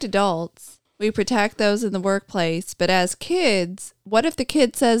adults. We protect those in the workplace. But as kids, what if the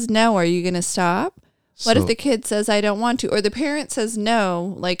kid says no? Are you going to stop? What if the kid says, I don't want to? Or the parent says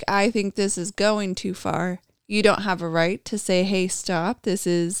no, like, I think this is going too far. You don't have a right to say, hey, stop. This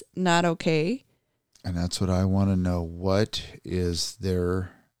is not okay. And that's what I want to know. What is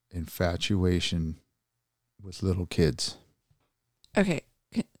their infatuation with little kids? Okay.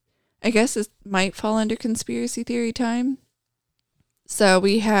 I guess this might fall under conspiracy theory time. So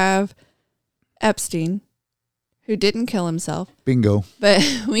we have Epstein, who didn't kill himself. Bingo.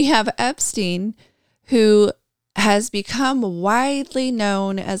 But we have Epstein, who has become widely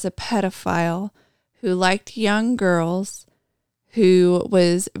known as a pedophile, who liked young girls, who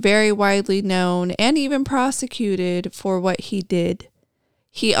was very widely known and even prosecuted for what he did.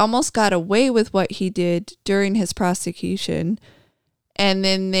 He almost got away with what he did during his prosecution. And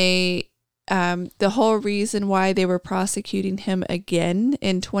then the whole reason why they were prosecuting him again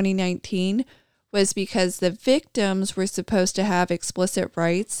in 2019 was because the victims were supposed to have explicit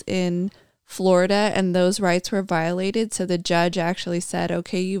rights in Florida, and those rights were violated. So the judge actually said,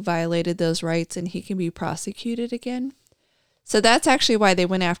 okay, you violated those rights and he can be prosecuted again. So that's actually why they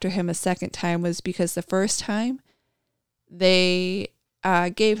went after him a second time, was because the first time they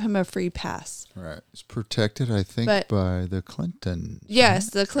gave him a free pass. Right. It's protected, I think, by the Clintons. Yes,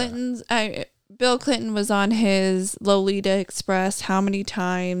 the Clintons. Bill Clinton was on his Lolita Express how many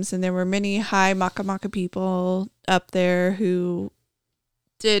times, and there were many high maka people up there who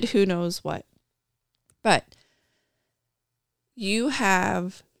did who knows what. But you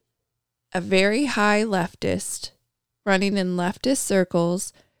have a very high leftist running in leftist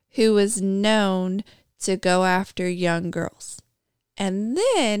circles who is known to go after young girls. And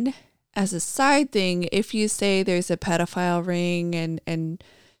then, as a side thing, if you say there's a pedophile ring and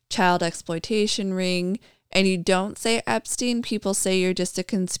child exploitation ring, and you don't say Epstein, people say you're just a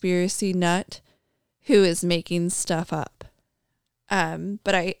conspiracy nut who is making stuff up.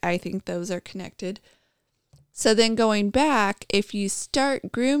 But I think those are connected. So then going back, if you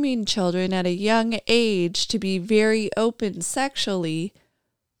start grooming children at a young age to be very open sexually,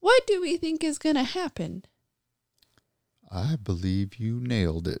 what do we think is going to happen? I believe you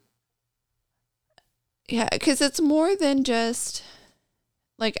nailed it. Yeah, because it's more than just,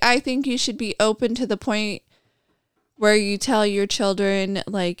 like, I think you should be open to the point where you tell your children,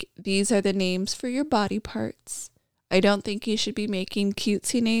 like, these are the names for your body parts. I don't think you should be making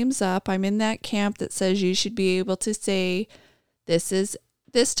cutesy names up. I'm in that camp that says you should be able to say, this is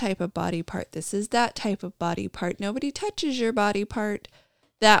this type of body part. This is that type of body part. Nobody touches your body part.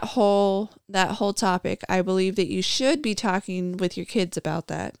 That whole topic. I believe that you should be talking with your kids about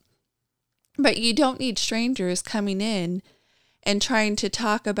that. But you don't need strangers coming in and trying to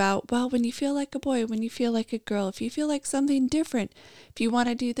talk about, well, when you feel like a boy, when you feel like a girl, if you feel like something different, if you want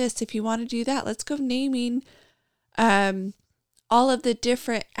to do this, if you want to do that, let's go naming all of the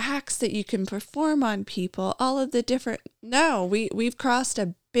different acts that you can perform on people, all of the different, no, we've crossed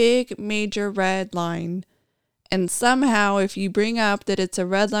a big major red line. And somehow if you bring up that it's a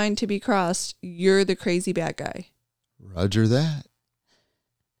red line to be crossed, you're the crazy bad guy. Roger that.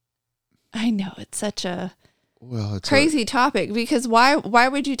 I know, it's such a crazy topic, because why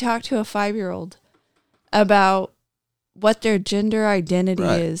would you talk to a 5-year-old about what their gender identity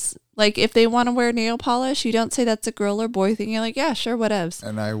is? Like, if they want to wear nail polish, you don't say that's a girl or boy thing. You're like, yeah, sure, whatevs.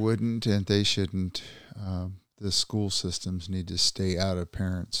 And I wouldn't, and they shouldn't. The school systems need to stay out of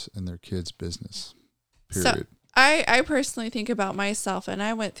parents and their kids' business, period. So I personally think about myself, and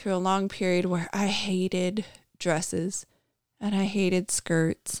I went through a long period where I hated dresses and I hated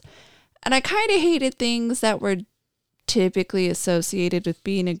skirts. And I kind of hated things that were typically associated with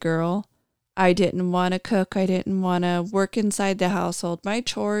being a girl. I didn't want to cook. I didn't want to work inside the household. My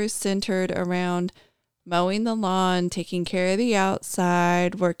chores centered around mowing the lawn, taking care of the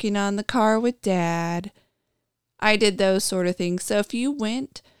outside, working on the car with Dad. I did those sort of things. So if you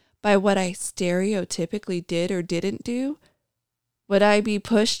went by what I stereotypically did or didn't do, would I be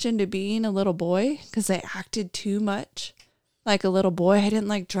pushed into being a little boy because I acted too much like a little boy? I didn't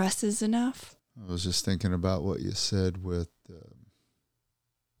like dresses enough. I was just thinking about what you said with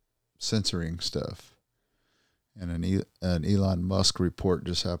censoring stuff. And an Elon Musk report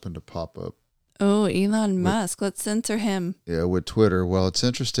just happened to pop up. Oh, Elon Musk. Let's censor him. Yeah, with Twitter. Well, it's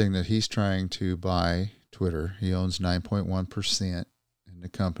interesting that he's trying to buy Twitter. He owns 9.1% in the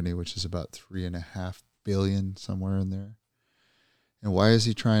company, which is about $3.5 billion, somewhere in there. And why is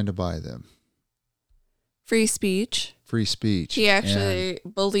he trying to buy them? Free speech. Free speech. He actually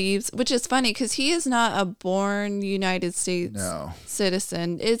believes, which is funny because he is not a born United States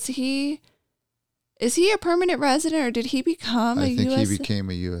citizen. Is he a permanent resident, or did he become a U.S. I think he became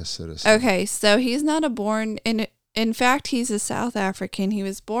a U.S. citizen. Okay, so he's not a born, in fact, he's a South African. He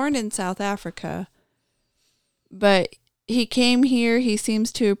was born in South Africa, but he came here. He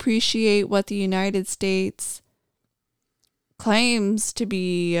seems to appreciate what the United States claims to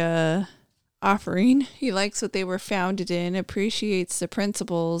be offering. He likes what they were founded in, appreciates the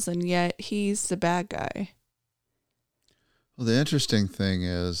principles, and yet he's the bad guy. Well, the interesting thing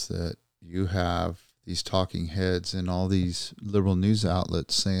is that you have these talking heads and all these liberal news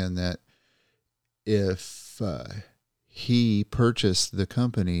outlets saying that if he purchased the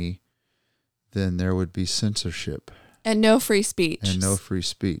company, then there would be censorship. And no free speech.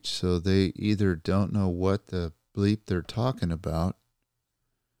 So they either don't know what the bleep they're talking about,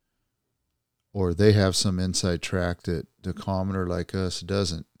 or they have some inside track that the commoner like us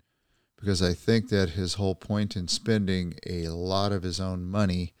doesn't. Because I think that his whole point in spending a lot of his own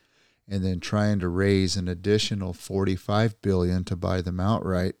money and then trying to raise an additional $45 billion to buy them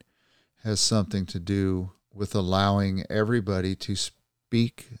outright has something to do with allowing everybody to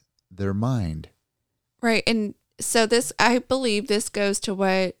speak their mind. Right. And so this, I believe this goes to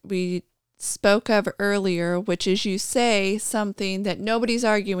what we spoke of earlier, which is you say something that nobody's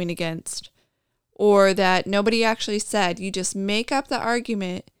arguing against or that nobody actually said. You just make up the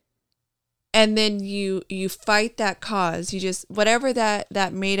argument and then you fight that cause. You just, whatever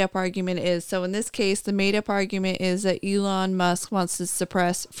that made up argument is. So in this case, the made up argument is that Elon Musk wants to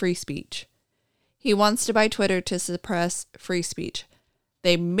suppress free speech. He wants to buy Twitter to suppress free speech.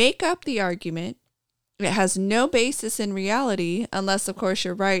 They make up the argument. It has no basis in reality, unless, of course,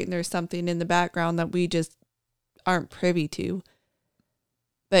 you're right and there's something in the background that we just aren't privy to.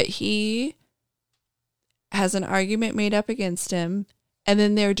 But he has an argument made up against him, and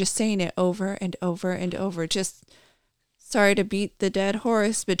then they're just saying it over and over and over. Just, sorry to beat the dead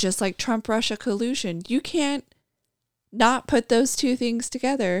horse, but just like Trump-Russia collusion, you can't not put those two things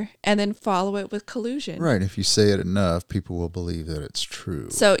together and then follow it with collusion. Right. If you say it enough, people will believe that it's true.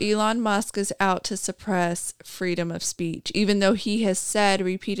 So Elon Musk is out to suppress freedom of speech, even though he has said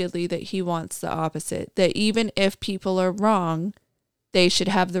repeatedly that he wants the opposite, that even if people are wrong, they should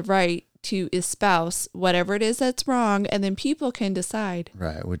have the right to espouse whatever it is that's wrong, and then people can decide.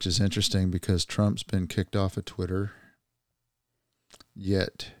 Right, which is interesting because Trump's been kicked off of Twitter,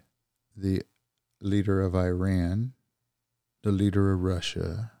 yet the leader of Iran, the leader of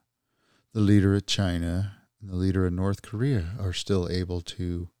Russia, the leader of China, and the leader of North Korea are still able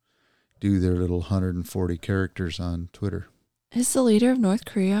to do their little 140 characters on Twitter. Is the leader of North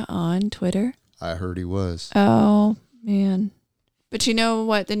Korea on Twitter? I heard he was. Oh, man. But you know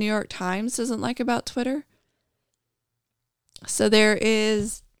what the New York Times doesn't like about Twitter? So there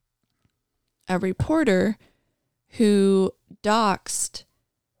is a reporter who doxed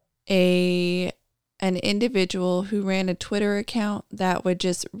an individual who ran a Twitter account that would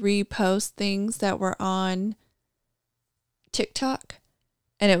just repost things that were on TikTok.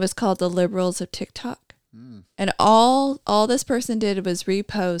 And it was called the Liberals of TikTok. And all this person did was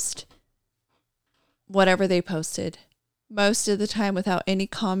repost whatever they posted, most of the time without any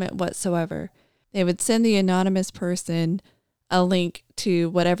comment whatsoever. They would send the anonymous person a link to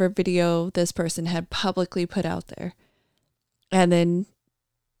whatever video this person had publicly put out there. And then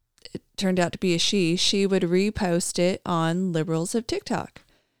it turned out to be a she. She would repost it on Liberals of TikTok.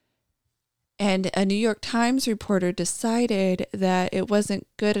 And a New York Times reporter decided that it wasn't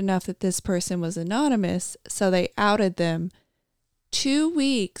good enough that this person was anonymous, so they outed them 2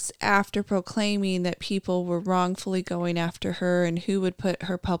 weeks after proclaiming that people were wrongfully going after her and who would put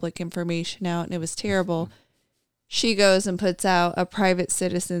her public information out, and it was terrible. She goes and puts out a private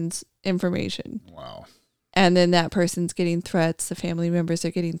citizen's information. Wow. And then that person's getting threats. The family members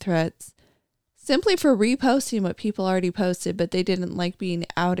are getting threats simply for reposting what people already posted, but they didn't like being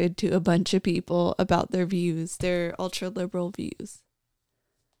outed to a bunch of people about their views, their ultra liberal views.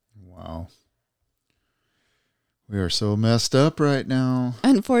 Wow. We are so messed up right now.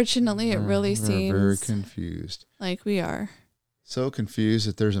 Unfortunately, it really We're seems very confused. like we are. So confused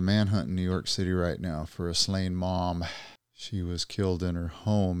that there's a manhunt in New York City right now for a slain mom. She was killed in her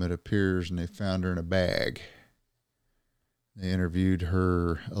home, it appears, and they found her in a bag. They interviewed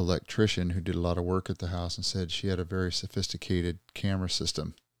her electrician who did a lot of work at the house and said she had a very sophisticated camera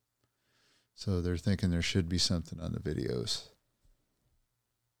system. So they're thinking there should be something on the videos.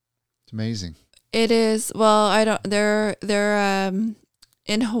 It's amazing. It is. Well, I don't. They're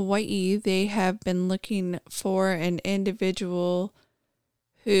in Hawaii. They have been looking for an individual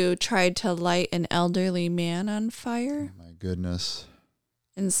who tried to light an elderly man on fire. Oh my goodness.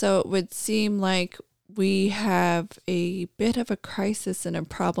 And so it would seem like we have a bit of a crisis and a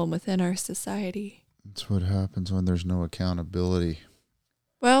problem within our society. That's what happens when there's no accountability.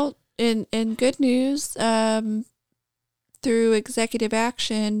 Well, in good news, through executive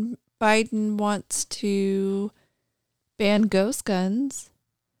action, Biden wants to ban ghost guns.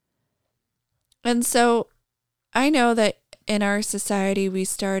 And so I know that in our society, we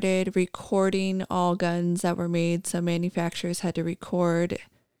started recording all guns that were made. So manufacturers had to record.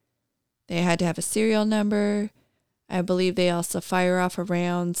 They had to have a serial number. I believe they also fire off a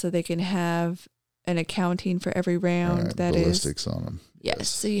round so they can have an accounting for every round. Right, that ballistics is on them. Yes,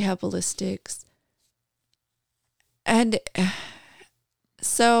 so you have ballistics. And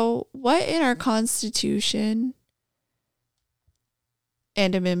so what in our Constitution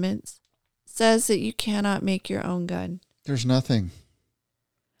and amendments says that you cannot make your own gun? There's nothing.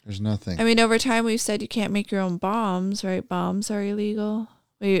 There's nothing. I mean, over time we've said you can't make your own bombs, right? Bombs are illegal.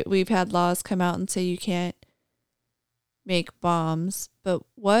 We've had laws come out and say you can't make bombs, but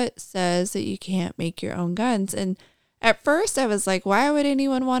what says that you can't make your own guns? And at first I was like, why would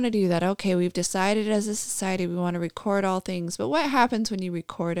anyone want to do that? Okay, we've decided as a society we want to record all things, but what happens when you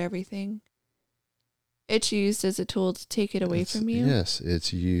record everything? It's used as a tool to take it away from you. Yes,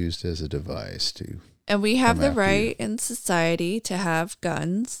 it's used as a device to. And we have the right in society to have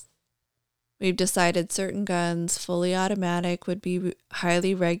guns. We've decided certain guns, fully automatic, would be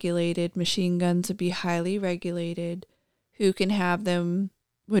highly regulated. Machine guns would be highly regulated. Who can have them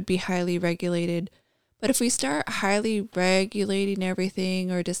would be highly regulated. But if we start highly regulating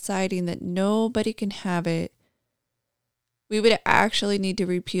everything or deciding that nobody can have it, we would actually need to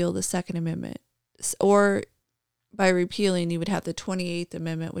repeal the Second Amendment. Or by repealing, you would have the 28th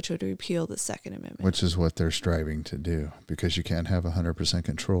Amendment, which would repeal the Second Amendment. Which is what they're striving to do, because you can't have 100%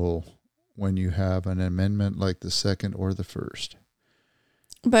 control when you have an amendment like the second or the first.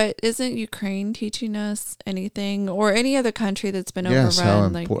 But isn't Ukraine teaching us anything, or any other country that's been yes,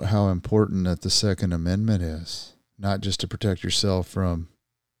 overrun? How important that the Second Amendment is, not just to protect yourself from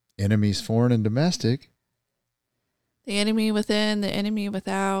enemies, foreign and domestic. The enemy within, the enemy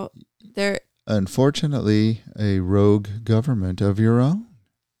without. Unfortunately, a rogue government of your own.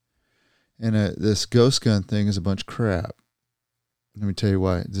 And this ghost gun thing is a bunch of crap. Let me tell you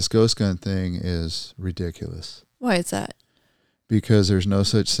why. This ghost gun thing is ridiculous. Why is that? Because there's no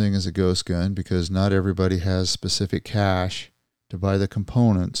such thing as a ghost gun, because not everybody has specific cash to buy the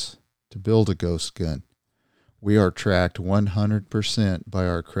components to build a ghost gun. We are tracked 100% by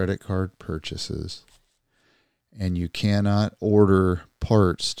our credit card purchases. And you cannot order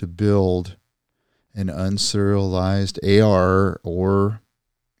parts to build an unserialized AR or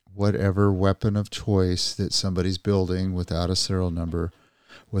whatever weapon of choice that somebody's building without a serial number,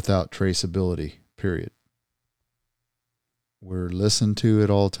 without traceability, period. We're listened to at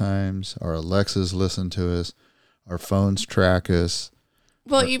all times. Our Alexas listen to us. Our phones track us.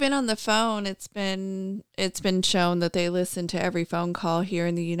 Well, even on the phone, it's been shown that they listen to every phone call here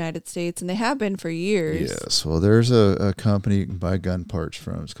in the United States, and they have been for years. Yes. Well, there's a company you can buy gun parts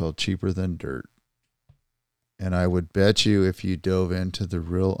from. It's called Cheaper Than Dirt. And I would bet you if you dove into the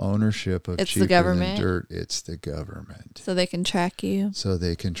real ownership of Cheaper Than Dirt, it's the government. So they can track you. So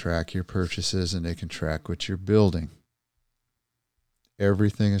they can track your purchases and they can track what you're building.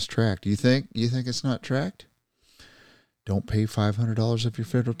 Everything is tracked. You think it's not tracked? Don't pay $500 of your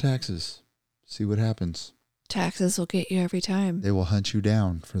federal taxes. See what happens. Taxes will get you every time. They will hunt you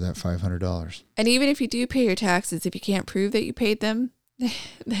down for that $500. And even if you do pay your taxes, if you can't prove that you paid them,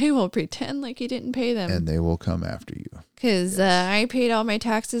 they will pretend like you didn't pay them. And they will come after you. Because I paid all my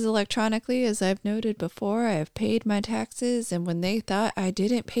taxes electronically. As I've noted before, I have paid my taxes. And when they thought I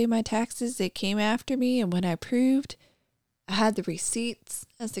didn't pay my taxes, they came after me. And when I proved, I had the receipts,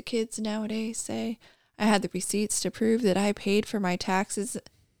 as the kids nowadays say. I had the receipts to prove that I paid for my taxes.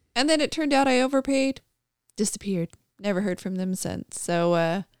 And then it turned out I overpaid. Disappeared. Never heard from them since.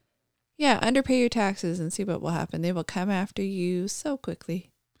 So, yeah, underpay your taxes and see what will happen. They will come after you so quickly.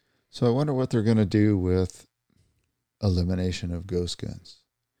 So I wonder what they're going to do with elimination of ghost guns.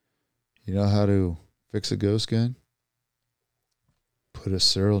 You know how to fix a ghost gun? Put a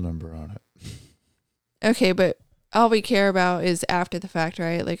serial number on it. Okay, but all we care about is after the fact,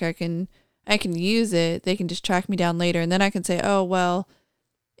 right? Like I can use it. They can just track me down later. And then I can say, oh, well,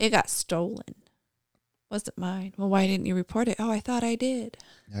 it got stolen. Wasn't mine. Well, why didn't you report it? Oh, I thought I did.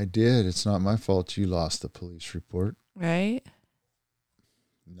 I did. It's not my fault you lost the police report. Right?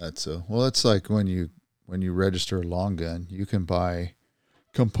 That's well, it's like when you register a long gun, you can buy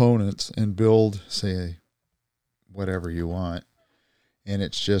components and build, say, whatever you want, and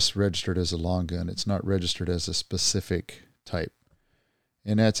it's just registered as a long gun. It's not registered as a specific type.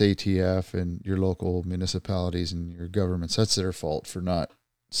 And that's ATF and your local municipalities and your governments. That's their fault for not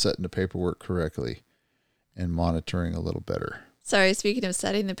setting the paperwork correctly and monitoring a little better. Sorry, speaking of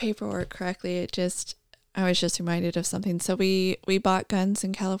setting the paperwork correctly, I was just reminded of something. So we bought guns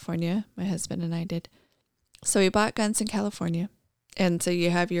in California. My husband and I did. So we bought guns in California. And so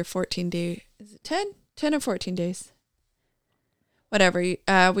you have your 14-day, is it 10? 10 or 14 days? Whatever.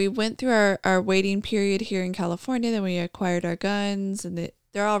 We went through our waiting period here in California. Then we acquired our guns and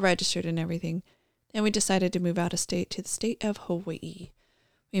they're all registered and everything. Then we decided to move out of state to the state of Hawaii.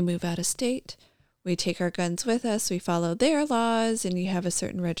 We move out of state. We take our guns with us. We follow their laws, and you have a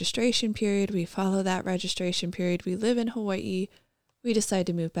certain registration period. We follow that registration period. We live in Hawaii. We decide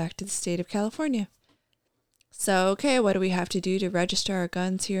to move back to the state of California. So, okay, what do we have to do to register our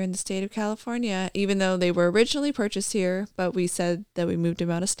guns here in the state of California? Even though they were originally purchased here, but we said that we moved them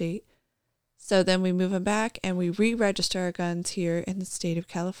out of state. So then we move them back and we re-register our guns here in the state of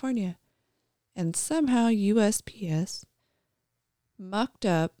California. And somehow USPS mucked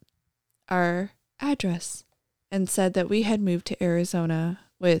up our address and said that we had moved to Arizona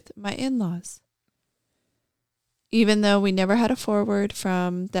with my in-laws. Even though we never had a forward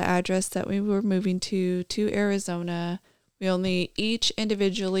from the address that we were moving to Arizona, we only each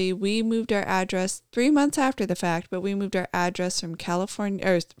individually, we moved our address 3 months after the fact, but we moved our address from California,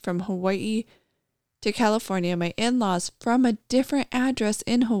 or from Hawaii to California. My in-laws from a different address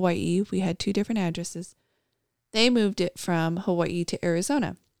in Hawaii, we had 2 different addresses. They moved it from Hawaii to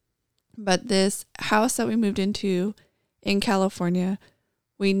Arizona. But this house that we moved into in California,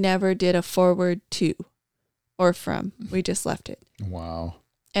 we never did a forward to or from. We just left it. Wow.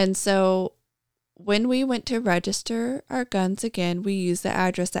 And so when we went to register our guns again, we used the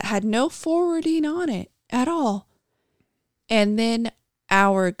address that had no forwarding on it at all. And then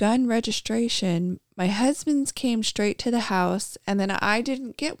our gun registration, my husband's came straight to the house, and then I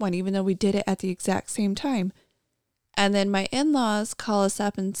didn't get one, even though we did it at the exact same time. And then my in-laws call us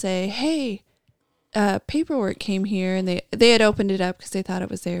up and say, hey, paperwork came here, and they had opened it up because they thought it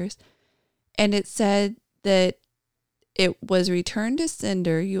was theirs. And it said that it was returned to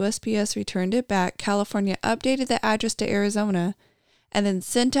sender. USPS returned it back. California updated the address to Arizona and then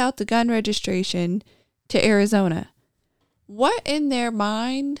sent out the gun registration to Arizona. What in their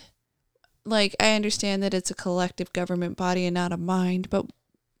mind? Like, I understand that it's a collective government body and not a mind, but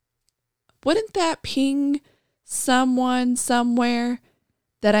wouldn't that ping someone somewhere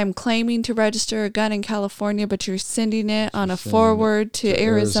that I'm claiming to register a gun in California, but you're sending it on a forward to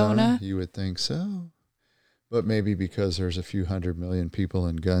Arizona? You would think so. But maybe because there's a few 100 million people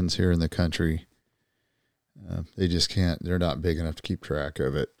and guns here in the country, they just can't, they're not big enough to keep track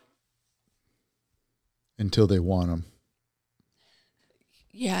of it until they want them.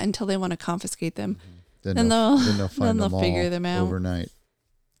 Yeah, until they want to confiscate them. Mm-hmm. Then they'll find then they'll them figure all them out overnight.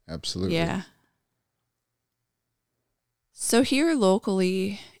 Absolutely. Yeah. So here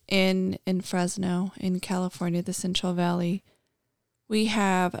locally in Fresno, in California, the Central Valley, we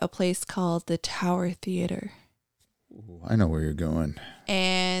have a place called the Tower Theater. Ooh, I know where you're going.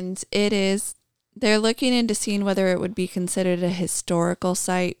 And they're looking into seeing whether it would be considered a historical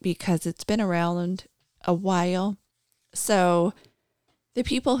site because it's been around a while. So the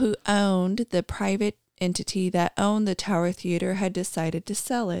people who owned the private entity that owned the Tower Theater had decided to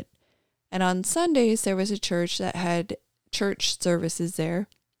sell it. And on Sundays, there was a church that had church services there.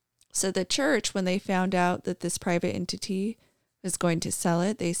 So the church, when they found out that this private entity was going to sell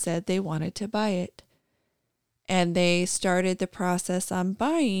it, they said they wanted to buy it. And they started the process on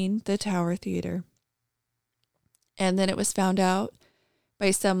buying the Tower Theater. And then it was found out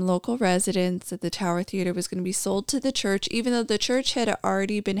by some local residents that the Tower Theater was going to be sold to the church, even though the church had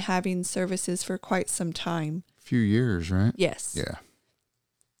already been having services for quite some time. A few years, right? Yes. Yeah.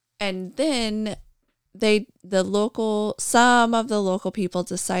 And then some of the local people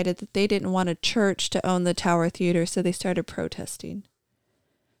decided that they didn't want a church to own the Tower Theater, so they started protesting.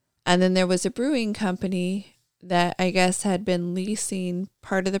 And then there was a brewing company that I guess had been leasing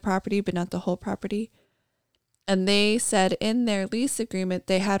part of the property, but not the whole property. And they said in their lease agreement,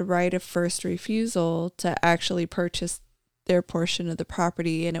 they had right of first refusal to actually purchase their portion of the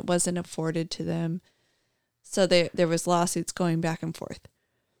property, and it wasn't afforded to them. So there was lawsuits going back and forth.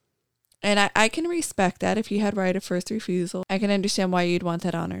 And I can respect that. If you had right of first refusal, I can understand why you'd want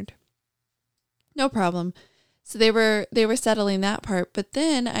that honored. No problem. So they were settling that part. But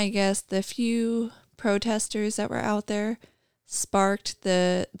then I guess the few protesters that were out there sparked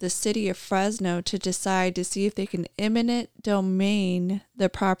the city of Fresno to decide to see if they can eminent domain the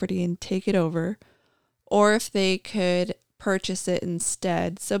property and take it over, or if they could purchase it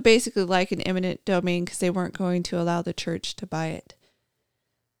instead. So basically like an eminent domain, because they weren't going to allow the church to buy it.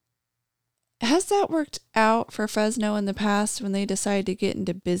 Has that worked out for Fresno in the past when they decided to get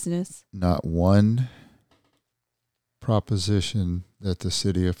into business? Not one proposition that the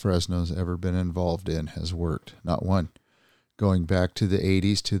city of Fresno has ever been involved in has worked. Not one. Going back to the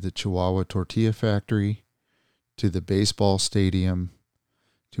 80s, to the Chihuahua Tortilla Factory, to the baseball stadium,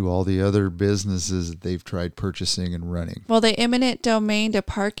 to all the other businesses that they've tried purchasing and running. Well, they eminent domained a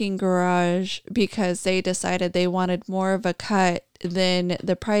parking garage because they decided they wanted more of a cut than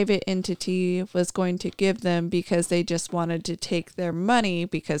the private entity was going to give them, because they just wanted to take their money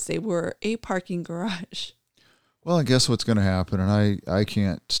because they were a parking garage. Well, I guess what's going to happen, and I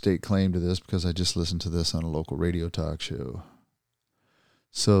can't stake claim to this because I just listened to this on a local radio talk show.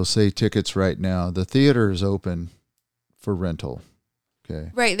 So say tickets right now, the theater is open for rental.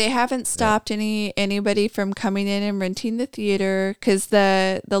 Okay. Right. They haven't stopped anybody from coming in and renting the theater because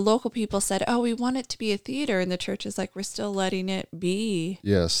the local people said, oh, we want it to be a theater. And the church is like, we're still letting it be.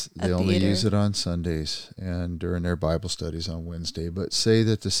 Yes, they only use it on Sundays and during their Bible studies on Wednesday. But say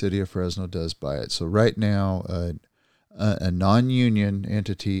that the city of Fresno does buy it. So right now, a non-union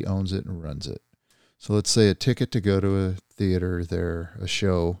entity owns it and runs it. So let's say a ticket to go to a theater there, a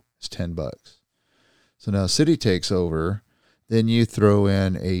show, is $10. So now city takes over. Then you throw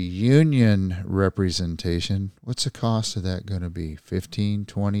in a union representation. What's the cost of that going to be? 15,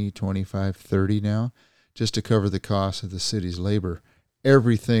 20, 25, 30 now? Just to cover the cost of the city's labor.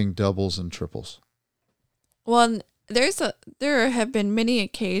 Everything doubles and triples. Well, there have been many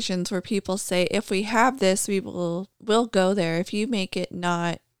occasions where people say, if we have this, we'll go there. If you make it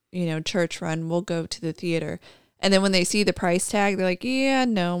not, church run, we'll go to the theater. And then when they see the price tag, they're like, yeah,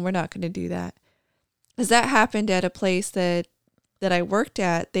 no, we're not going to do that. Because that happened at a place that I worked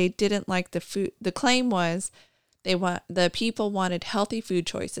at. They didn't like the food. The claim was the people wanted healthy food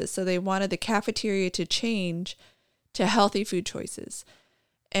choices. So they wanted the cafeteria to change to healthy food choices.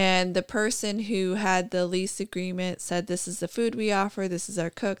 And the person who had the lease agreement said, this is the food we offer. This is our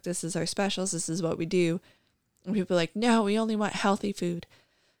cook. This is our specials. This is what we do. And people were like, no, we only want healthy food.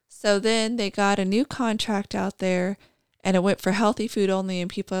 So then they got a new contract out there and it went for healthy food only. And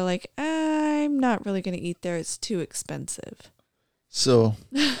people are like, I'm not really going to eat there. It's too expensive. So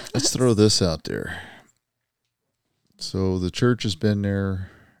let's throw this out there. So the church has been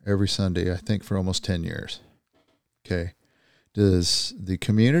there every Sunday, I think, for almost 10 years. Okay. Does the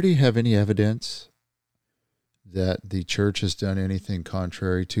community have any evidence that the church has done anything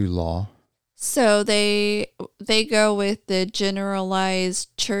contrary to law? So they go with the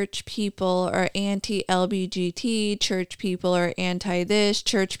generalized church people are anti-LGBT, church people are anti-this,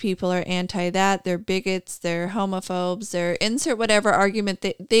 church people are anti-that, they're bigots, they're homophobes, they're insert whatever argument.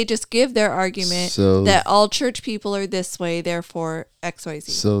 They just give their argument that all church people are this way, therefore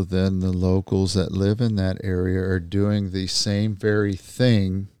XYZ. So then the locals that live in that area are doing the same very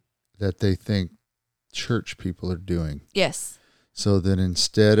thing that they think church people are doing. Yes. So then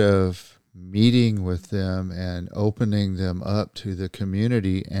instead of meeting with them and opening them up to the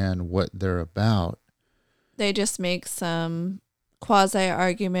community and what they're about, they just make some quasi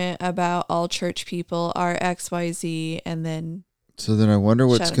argument about all church people are XYZ, and then I wonder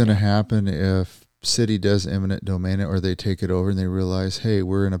what's going to happen if city does eminent domain it, or they take it over and they realize, hey,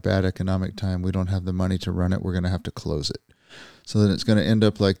 we're in a bad economic time, we don't have the money to run it, we're going to have to close it. So then it's going to end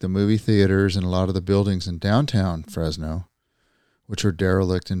up like the movie theaters and a lot of the buildings in downtown Fresno, which are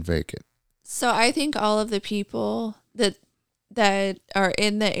derelict and vacant. So I think all of the people that are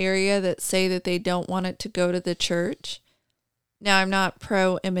in the area that say that they don't want it to go to the church. Now, I'm not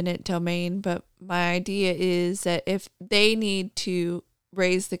pro eminent domain, but my idea is that if they need to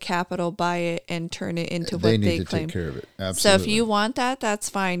raise the capital, buy it, and turn it into what they claim. They need to take care of it. Absolutely. So if you want that, that's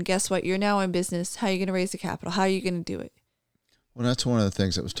fine. Guess what? You're now in business. How are you going to raise the capital? How are you going to do it? Well, that's one of the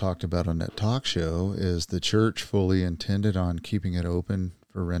things that was talked about on that talk show is the church fully intended on keeping it open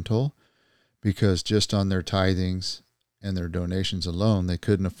for rental, because just on their tithings and their donations alone, they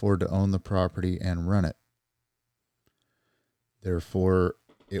couldn't afford to own the property and run it. Therefore,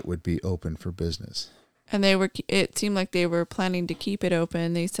 it would be open for business. And it seemed like they were planning to keep it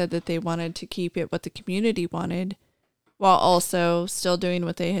open. They said that they wanted to keep it what the community wanted, while also still doing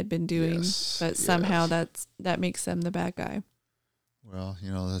what they had been doing. Yes, but somehow that makes them the bad guy. Well,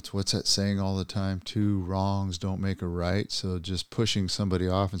 that's what's that saying all the time, 2 wrongs don't make a right. So just pushing somebody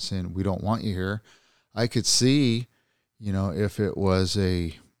off and saying, we don't want you here. I could see, if it was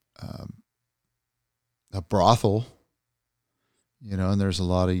a brothel, and there's a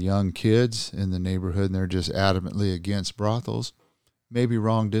lot of young kids in the neighborhood and they're just adamantly against brothels, maybe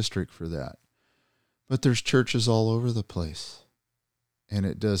wrong district for that. But there's churches all over the place. And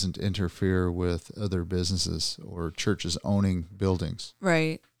it doesn't interfere with other businesses or churches owning buildings.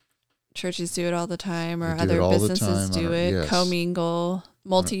 Right. Churches do it all the time, or other businesses do it. Yes. Commingle,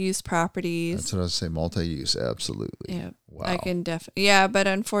 multi-use properties. That's what I would say, multi-use, absolutely. Yeah. Wow. I can definitely. Yeah, but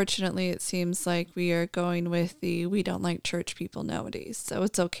unfortunately, it seems like we are going with we don't like church people nowadays. So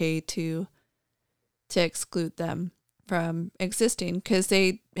it's okay to exclude them from existing, because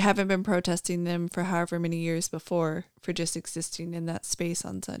they haven't been protesting them for however many years before for just existing in that space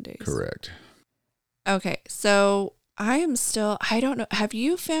on Sundays. Correct. Okay, so I don't know. Have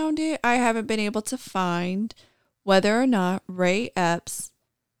you found it? I haven't been able to find whether or not Ray Epps,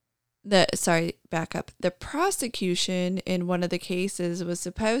 back up. The prosecution in one of the cases was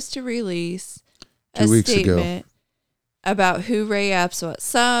supposed to release 2 weeks statement ago. about who Ray Epps was,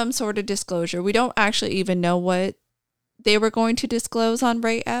 some sort of disclosure. We don't actually even know what they were going to disclose on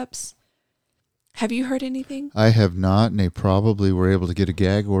Ray Epps. Have you heard anything? I have not, and they probably were able to get a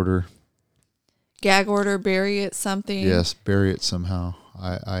gag order. Gag order, bury it, something. Yes, bury it somehow.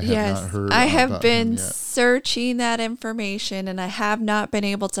 I have not heard. I have about been him yet. searching that information, and I have not been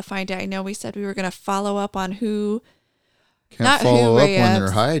able to find it. I know we said we were going to follow up on who. Can't not follow who up Ray when Epps.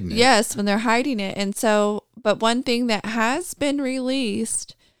 they're hiding it. Yes, when they're hiding it. And so, but one thing that has been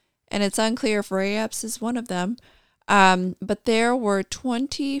released, and it's unclear if Ray Epps is one of them, but there were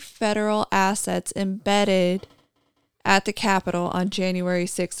 20 federal assets embedded at the Capitol on January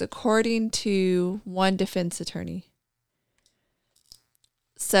 6th, according to one defense attorney.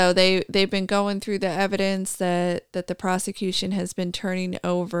 So they've been going through the evidence that the prosecution has been turning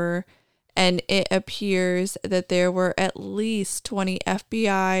over, and it appears that there were at least 20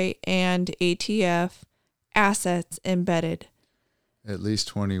 FBI and ATF assets embedded. At least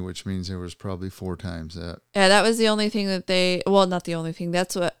 20, which means there was probably 4 times that. Yeah, that was the only thing that not the only thing.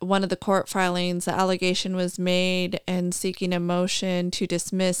 That's what one of the court filings, the allegation was made and seeking a motion to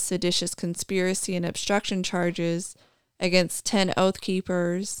dismiss seditious conspiracy and obstruction charges against 10 Oath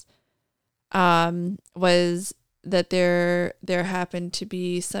Keepers, was that there happened to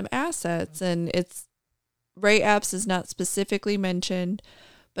be some assets, and it's Ray Epps is not specifically mentioned,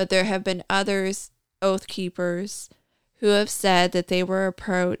 but there have been others, Oath Keepers, who have said that they were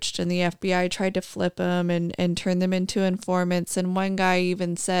approached and the FBI tried to flip them and turn them into informants. And one guy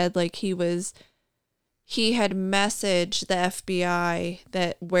even said like he had messaged the FBI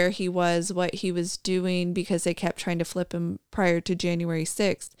that where he was, what he was doing, because they kept trying to flip him prior to January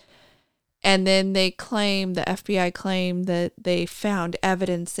 6th. And then the FBI claimed that they found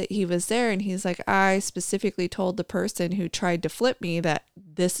evidence that he was there. And he's like, I specifically told the person who tried to flip me that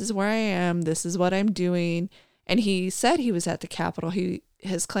this is where I am, this is what I'm doing. And he said he was at the Capitol.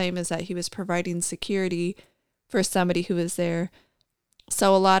 His claim is that he was providing security for somebody who was there.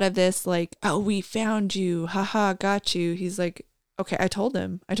 So a lot of this, like, oh, we found you. Haha, got you. He's like, okay, I told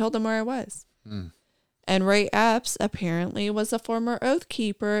him where I was. And Ray Epps apparently was a former Oath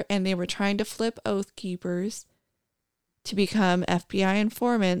Keeper, and they were trying to flip Oath Keepers to become FBI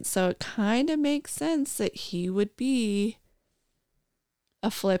informants. So it kind of makes sense that he would be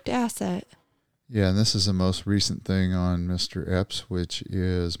a flipped asset. Yeah, and this is the most recent thing on Mr. Epps, which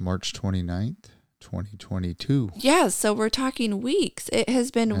is March 29th, 2022. Yeah, so we're talking weeks. It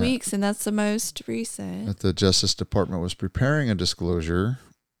has been weeks, and that's the most recent. That the Justice Department was preparing a disclosure.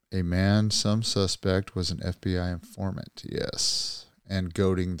 Some suspect was an FBI informant, yes, and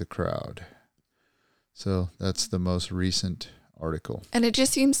goading the crowd. So that's the most recent article. And it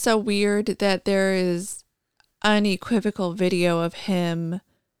just seems so weird that there is unequivocal video of him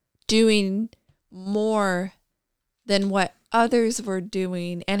doing more than what others were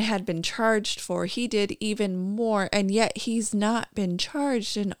doing and had been charged for. He did even more, and yet he's not been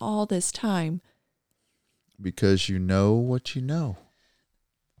charged in all this time. Because you know what you know.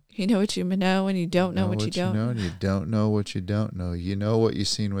 You know what you know, and you don't know what you don't know. And you don't know what you don't know. You know what you've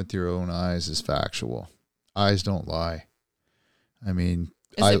seen with your own eyes is factual. Eyes don't lie. I mean...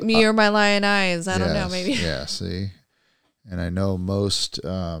 Is it me or my lying eyes? I don't know, maybe. Yeah, see? And I know most...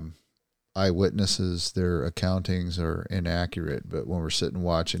 eyewitnesses, their accountings are inaccurate, but when we're sitting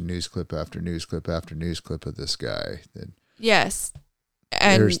watching news clip after news clip after news clip of this guy, then yes,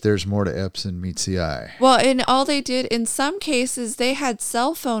 and there's more to Epps than meets the eye. Well, and all they did in some cases, they had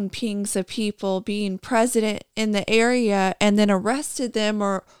cell phone pings of people being present in the area, and then arrested them,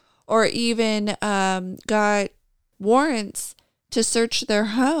 or even got warrants to search their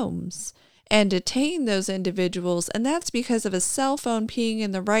homes and detain those individuals. And that's because of a cell phone ping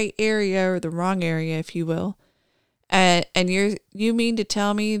in the right area or the wrong area, if you will. And you mean to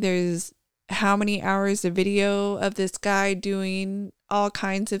tell me there's how many hours of video of this guy doing all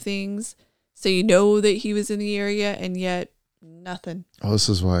kinds of things, so you know that he was in the area, and yet nothing? Oh, this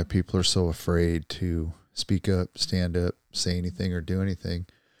is why people are so afraid to speak up, stand up, say anything, or do anything.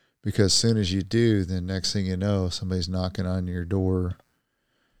 Because as soon as you do, then next thing you know, somebody's knocking on your door,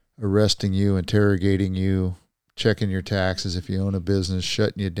 arresting you, interrogating you, checking your taxes if you own a business,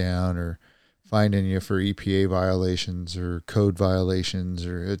 shutting you down, or finding you for EPA violations or code violations.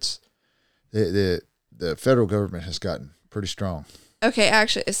 Or it's the federal government has gotten pretty strong. Okay,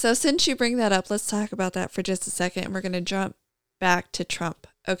 actually, so since you bring that up, let's talk about that for just a second, and we're going to jump back to Trump.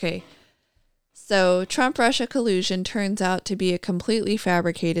 Okay, so Trump-Russia collusion turns out to be a completely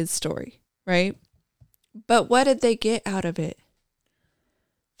fabricated story, right? But what did they get out of it?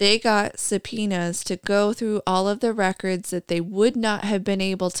 They got subpoenas to go through all of the records that they would not have been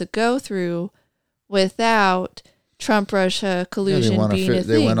able to go through without Trump-Russia collusion being a thing.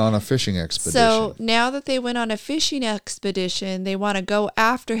 They went on a fishing expedition. So now that they went on a fishing expedition, they want to go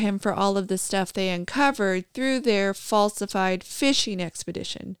after him for all of the stuff they uncovered through their falsified fishing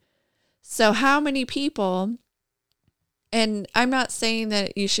expedition. So how many people, and I'm not saying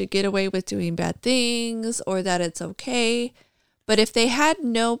that you should get away with doing bad things or that it's okay, but if they had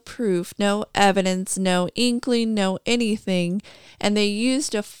no proof, no evidence, no inkling, no anything, and they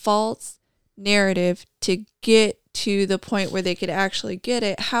used a false narrative to get to the point where they could actually get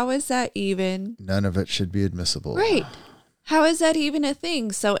it, how is that even? None of it should be admissible. Right. How is that even a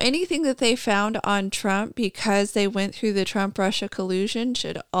thing? So anything that they found on Trump because they went through the Trump-Russia collusion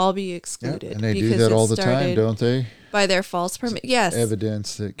should all be excluded. Yep, and they do that all the time, don't they? By their false permit. Yes.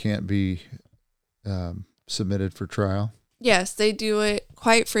 Evidence that can't be submitted for trial. Yes, they do it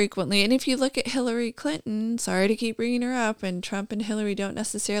quite frequently. And if you look at Hillary Clinton, sorry to keep bringing her up, and Trump and Hillary don't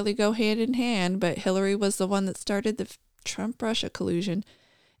necessarily go hand in hand, but Hillary was the one that started the Trump-Russia collusion.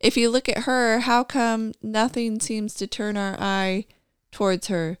 If you look at her, how come nothing seems to turn our eye towards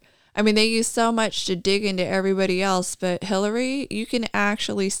her? I mean, they use so much to dig into everybody else, but Hillary, you can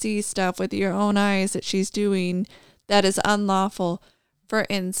actually see stuff with your own eyes that she's doing that is unlawful. For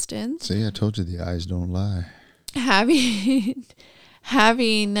instance... See, I told you the eyes don't lie. Having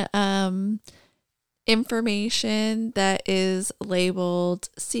information that is labeled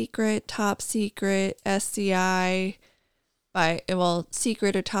secret, top secret, SCI,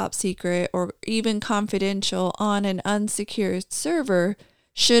 secret or top secret, or even confidential on an unsecured server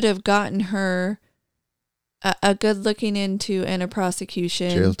should have gotten her a good looking into and a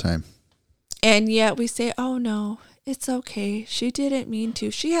prosecution. Jail time. And yet we say, oh no, it's okay. She didn't mean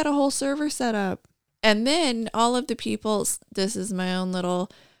to. She had a whole server set up. And then all of the people, this is my own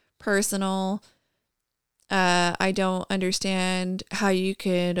little personal, I don't understand how you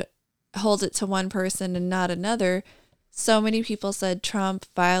could hold it to one person and not another. So many people said Trump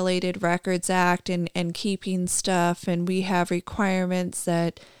violated Records Act and keeping stuff, and we have requirements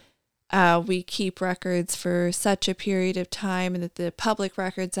that we keep records for such a period of time, and that the Public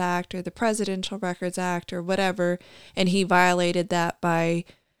Records Act or the Presidential Records Act or whatever, and he violated that by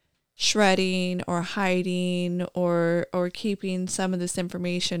shredding or hiding or keeping some of this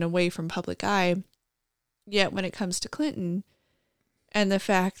information away from public eye. Yet when it comes to Clinton and the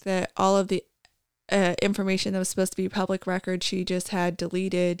fact that all of the information that was supposed to be public record, she just had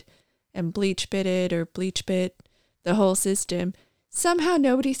deleted and bleach bit the whole system. Somehow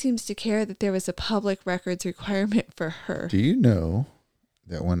nobody seems to care that there was a public records requirement for her. Do you know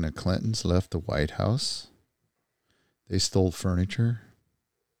that when the Clintons left the White House, they stole furniture?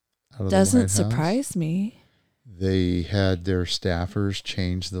 Doesn't surprise me. They had their staffers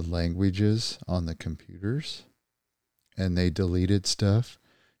change the languages on the computers, and they deleted stuff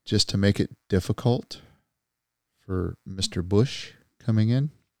just to make it difficult for Mr. Bush coming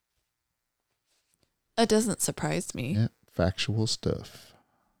in. It doesn't surprise me. Yeah, factual stuff.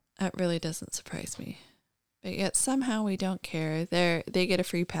 That really doesn't surprise me. But yet somehow we don't care. They get a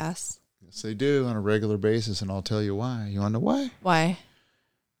free pass. Yes, they do on a regular basis, and I'll tell you why. You want to know why? Why?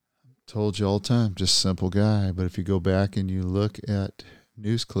 Told you all the time, just a simple guy. But if you go back and you look at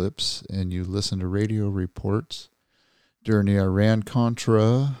news clips and you listen to radio reports during the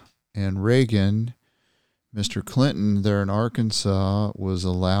Iran-Contra and Reagan, Mr. Clinton there in Arkansas was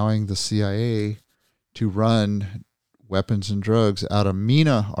allowing the CIA to run weapons and drugs out of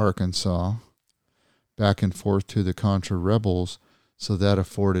Mena, Arkansas, back and forth to the Contra rebels. So that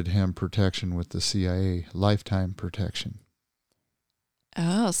afforded him protection with the CIA, lifetime protection.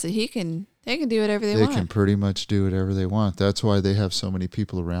 Oh, so they can do whatever they want. They can pretty much do whatever they want. That's why they have so many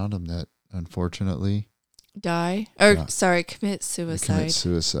people around them that, unfortunately, commit suicide. Commit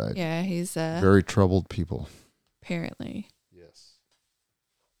suicide. Yeah, he's very troubled people. Apparently. Yes.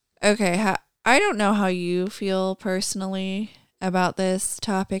 Okay, I don't know how you feel personally about this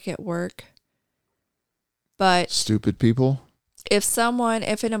topic at work, but stupid people. If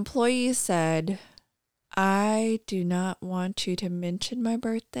an employee said, I do not want you to mention my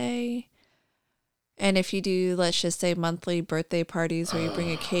birthday. And if you do, let's just say monthly birthday parties where you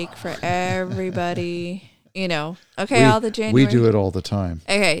bring a cake for everybody, all the January. We do it all the time.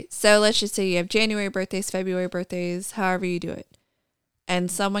 Okay, so let's just say you have January birthdays, February birthdays, however you do it. And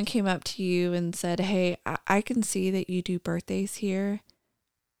someone came up to you and said, hey, I can see that you do birthdays here.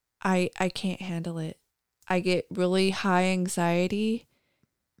 I can't handle it. I get really high anxiety.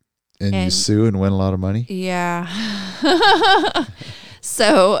 And you sue and win a lot of money? Yeah.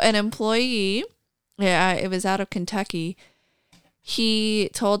 So an employee, it was out of Kentucky. He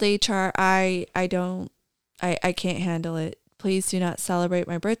told HR, I can't handle it. please do not celebrate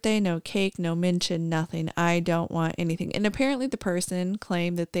my birthday. No cake, no mention, nothing. I don't want anything. And apparently the person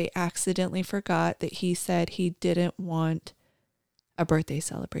claimed that they accidentally forgot that he said he didn't want a birthday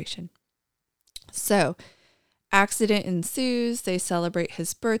celebration. So, accident ensues. They celebrate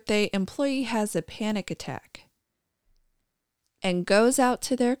his birthday. Employee has a panic attack and goes out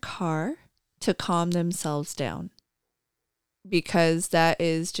to their car to calm themselves down, because that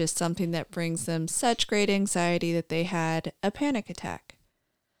is just something that brings them such great anxiety that they had a panic attack.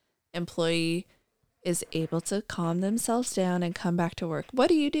 Employee is able to calm themselves down and come back to work. What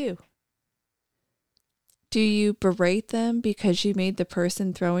do? Do you berate them because you made the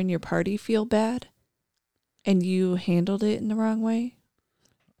person throwing your party feel bad and you handled it in the wrong way?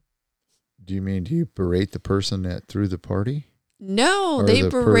 Do you mean, do you berate the person that threw the party? No, Or they the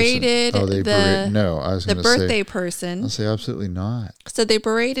berated person? No, I was the going to say birthday person. I'll say absolutely not. So they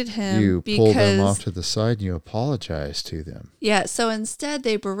berated him. You because, pulled them off to the side and you apologized to them. Yeah, so instead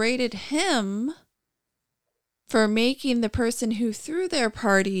they berated him for making the person who threw their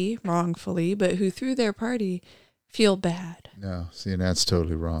party, wrongfully, but who threw their party, feel bad. No, see, and that's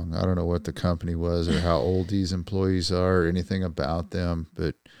totally wrong. I don't know what the company was or how old these employees are or anything about them,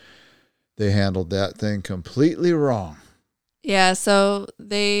 but they handled that thing completely wrong. Yeah, so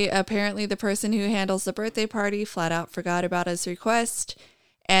apparently the person who handles the birthday party flat out forgot about his request.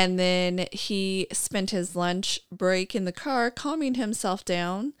 And then he spent his lunch break in the car calming himself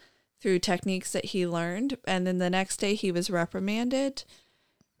down through techniques that he learned. And then the next day he was reprimanded.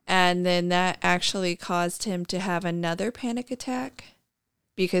 And then that actually caused him to have another panic attack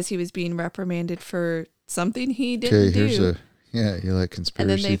because he was being reprimanded for something he didn't do. You like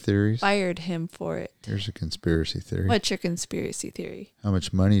conspiracy theories? Fired him for it. Here's a conspiracy theory. What's your conspiracy theory? How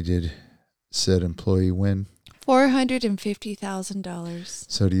much money did said employee win? $450,000.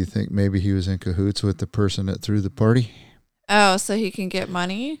 So do you think maybe he was in cahoots with the person that threw the party? Oh, so he can get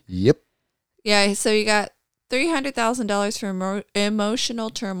money? Yep. Yeah, so you got $300,000 for emotional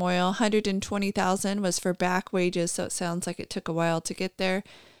turmoil. $120,000 was for back wages, so it sounds like it took a while to get there.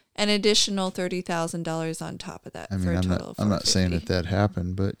 An additional $30,000 on top of that. I mean, for a total of I'm not saying that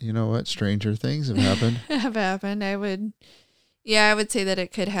happened, but you know what? Stranger things have happened. Have happened. I would say that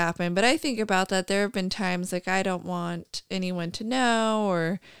it could happen. But I think about that. There have been times like I don't want anyone to know,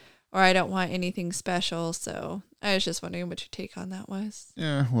 or I don't want anything special. So I was just wondering what your take on that was.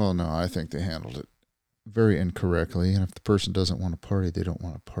 Yeah, well, no, I think they handled it very incorrectly. And if the person doesn't want a party, they don't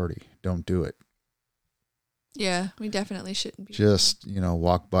want a party. Don't do it. Yeah, we definitely shouldn't be. Just,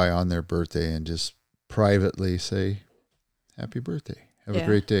 walk by on their birthday and just privately say, happy birthday. Have a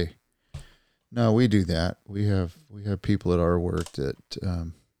great day. No, we do that. We have people at our work that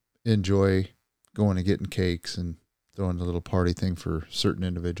enjoy going and getting cakes and throwing a little party thing for certain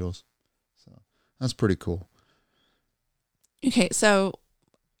individuals. So that's pretty cool. Okay, so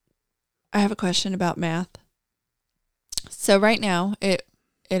I have a question about math. So right now, it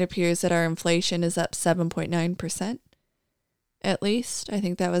appears that our inflation is up 7.9%, at least. I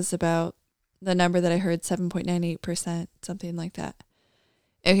think that was about the number that I heard, 7.98%, something like that.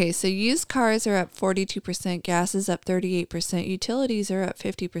 Okay, so used cars are up 42%, gas is up 38%, utilities are up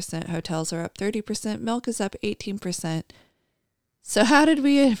 50%, hotels are up 30%, milk is up 18%. So how did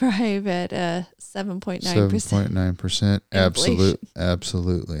we arrive at 7.9%? 7.9%,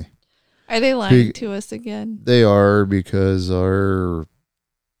 absolutely. Are they lying to us again? They are, because I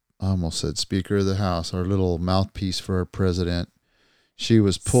almost said Speaker of the House, our little mouthpiece for our president, she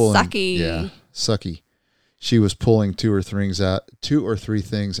was pulling. Sucky. Yeah, sucky. She was pulling two or three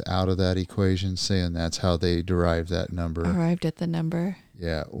things out of that equation, saying that's how they arrived at the number.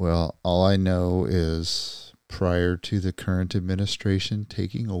 Yeah, well, all I know is prior to the current administration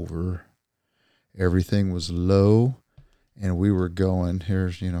taking over, everything was low, and we were going,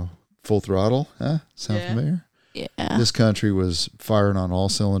 here's, full throttle. Huh? Sound familiar? Yeah. This country was firing on all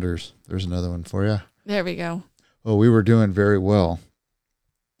cylinders. There's another one for you. There we go. Well, we were doing very well.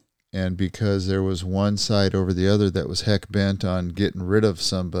 And because there was one side over the other that was heck bent on getting rid of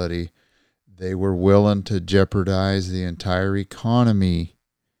somebody, they were willing to jeopardize the entire economy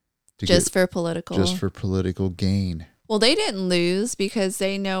for political gain. Well, they didn't lose because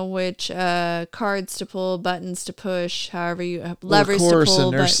they know which cards to pull, buttons to push, however you levers to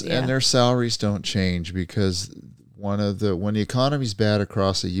pull. And their salaries don't change, because when the economy's bad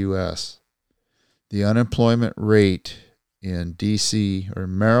across the U.S., the unemployment rate in D.C. or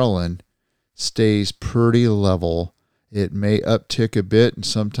Maryland stays pretty level. It may uptick a bit, and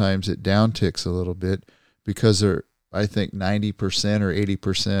sometimes it downticks a little bit, because they're, I think, 90% or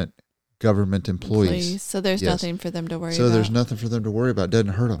 80% government employees. So there's nothing for them to worry about. So there's nothing for them to worry about. It doesn't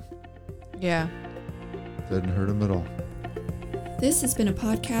hurt them. Yeah. Doesn't hurt them at all. This has been a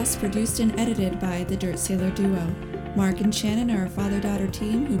podcast produced and edited by the Dirt Sailor Duo. Mark and Shannon are a father-daughter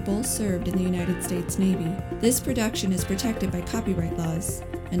team who both served in the United States Navy. This production is protected by copyright laws.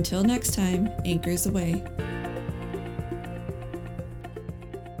 Until next time, anchors away.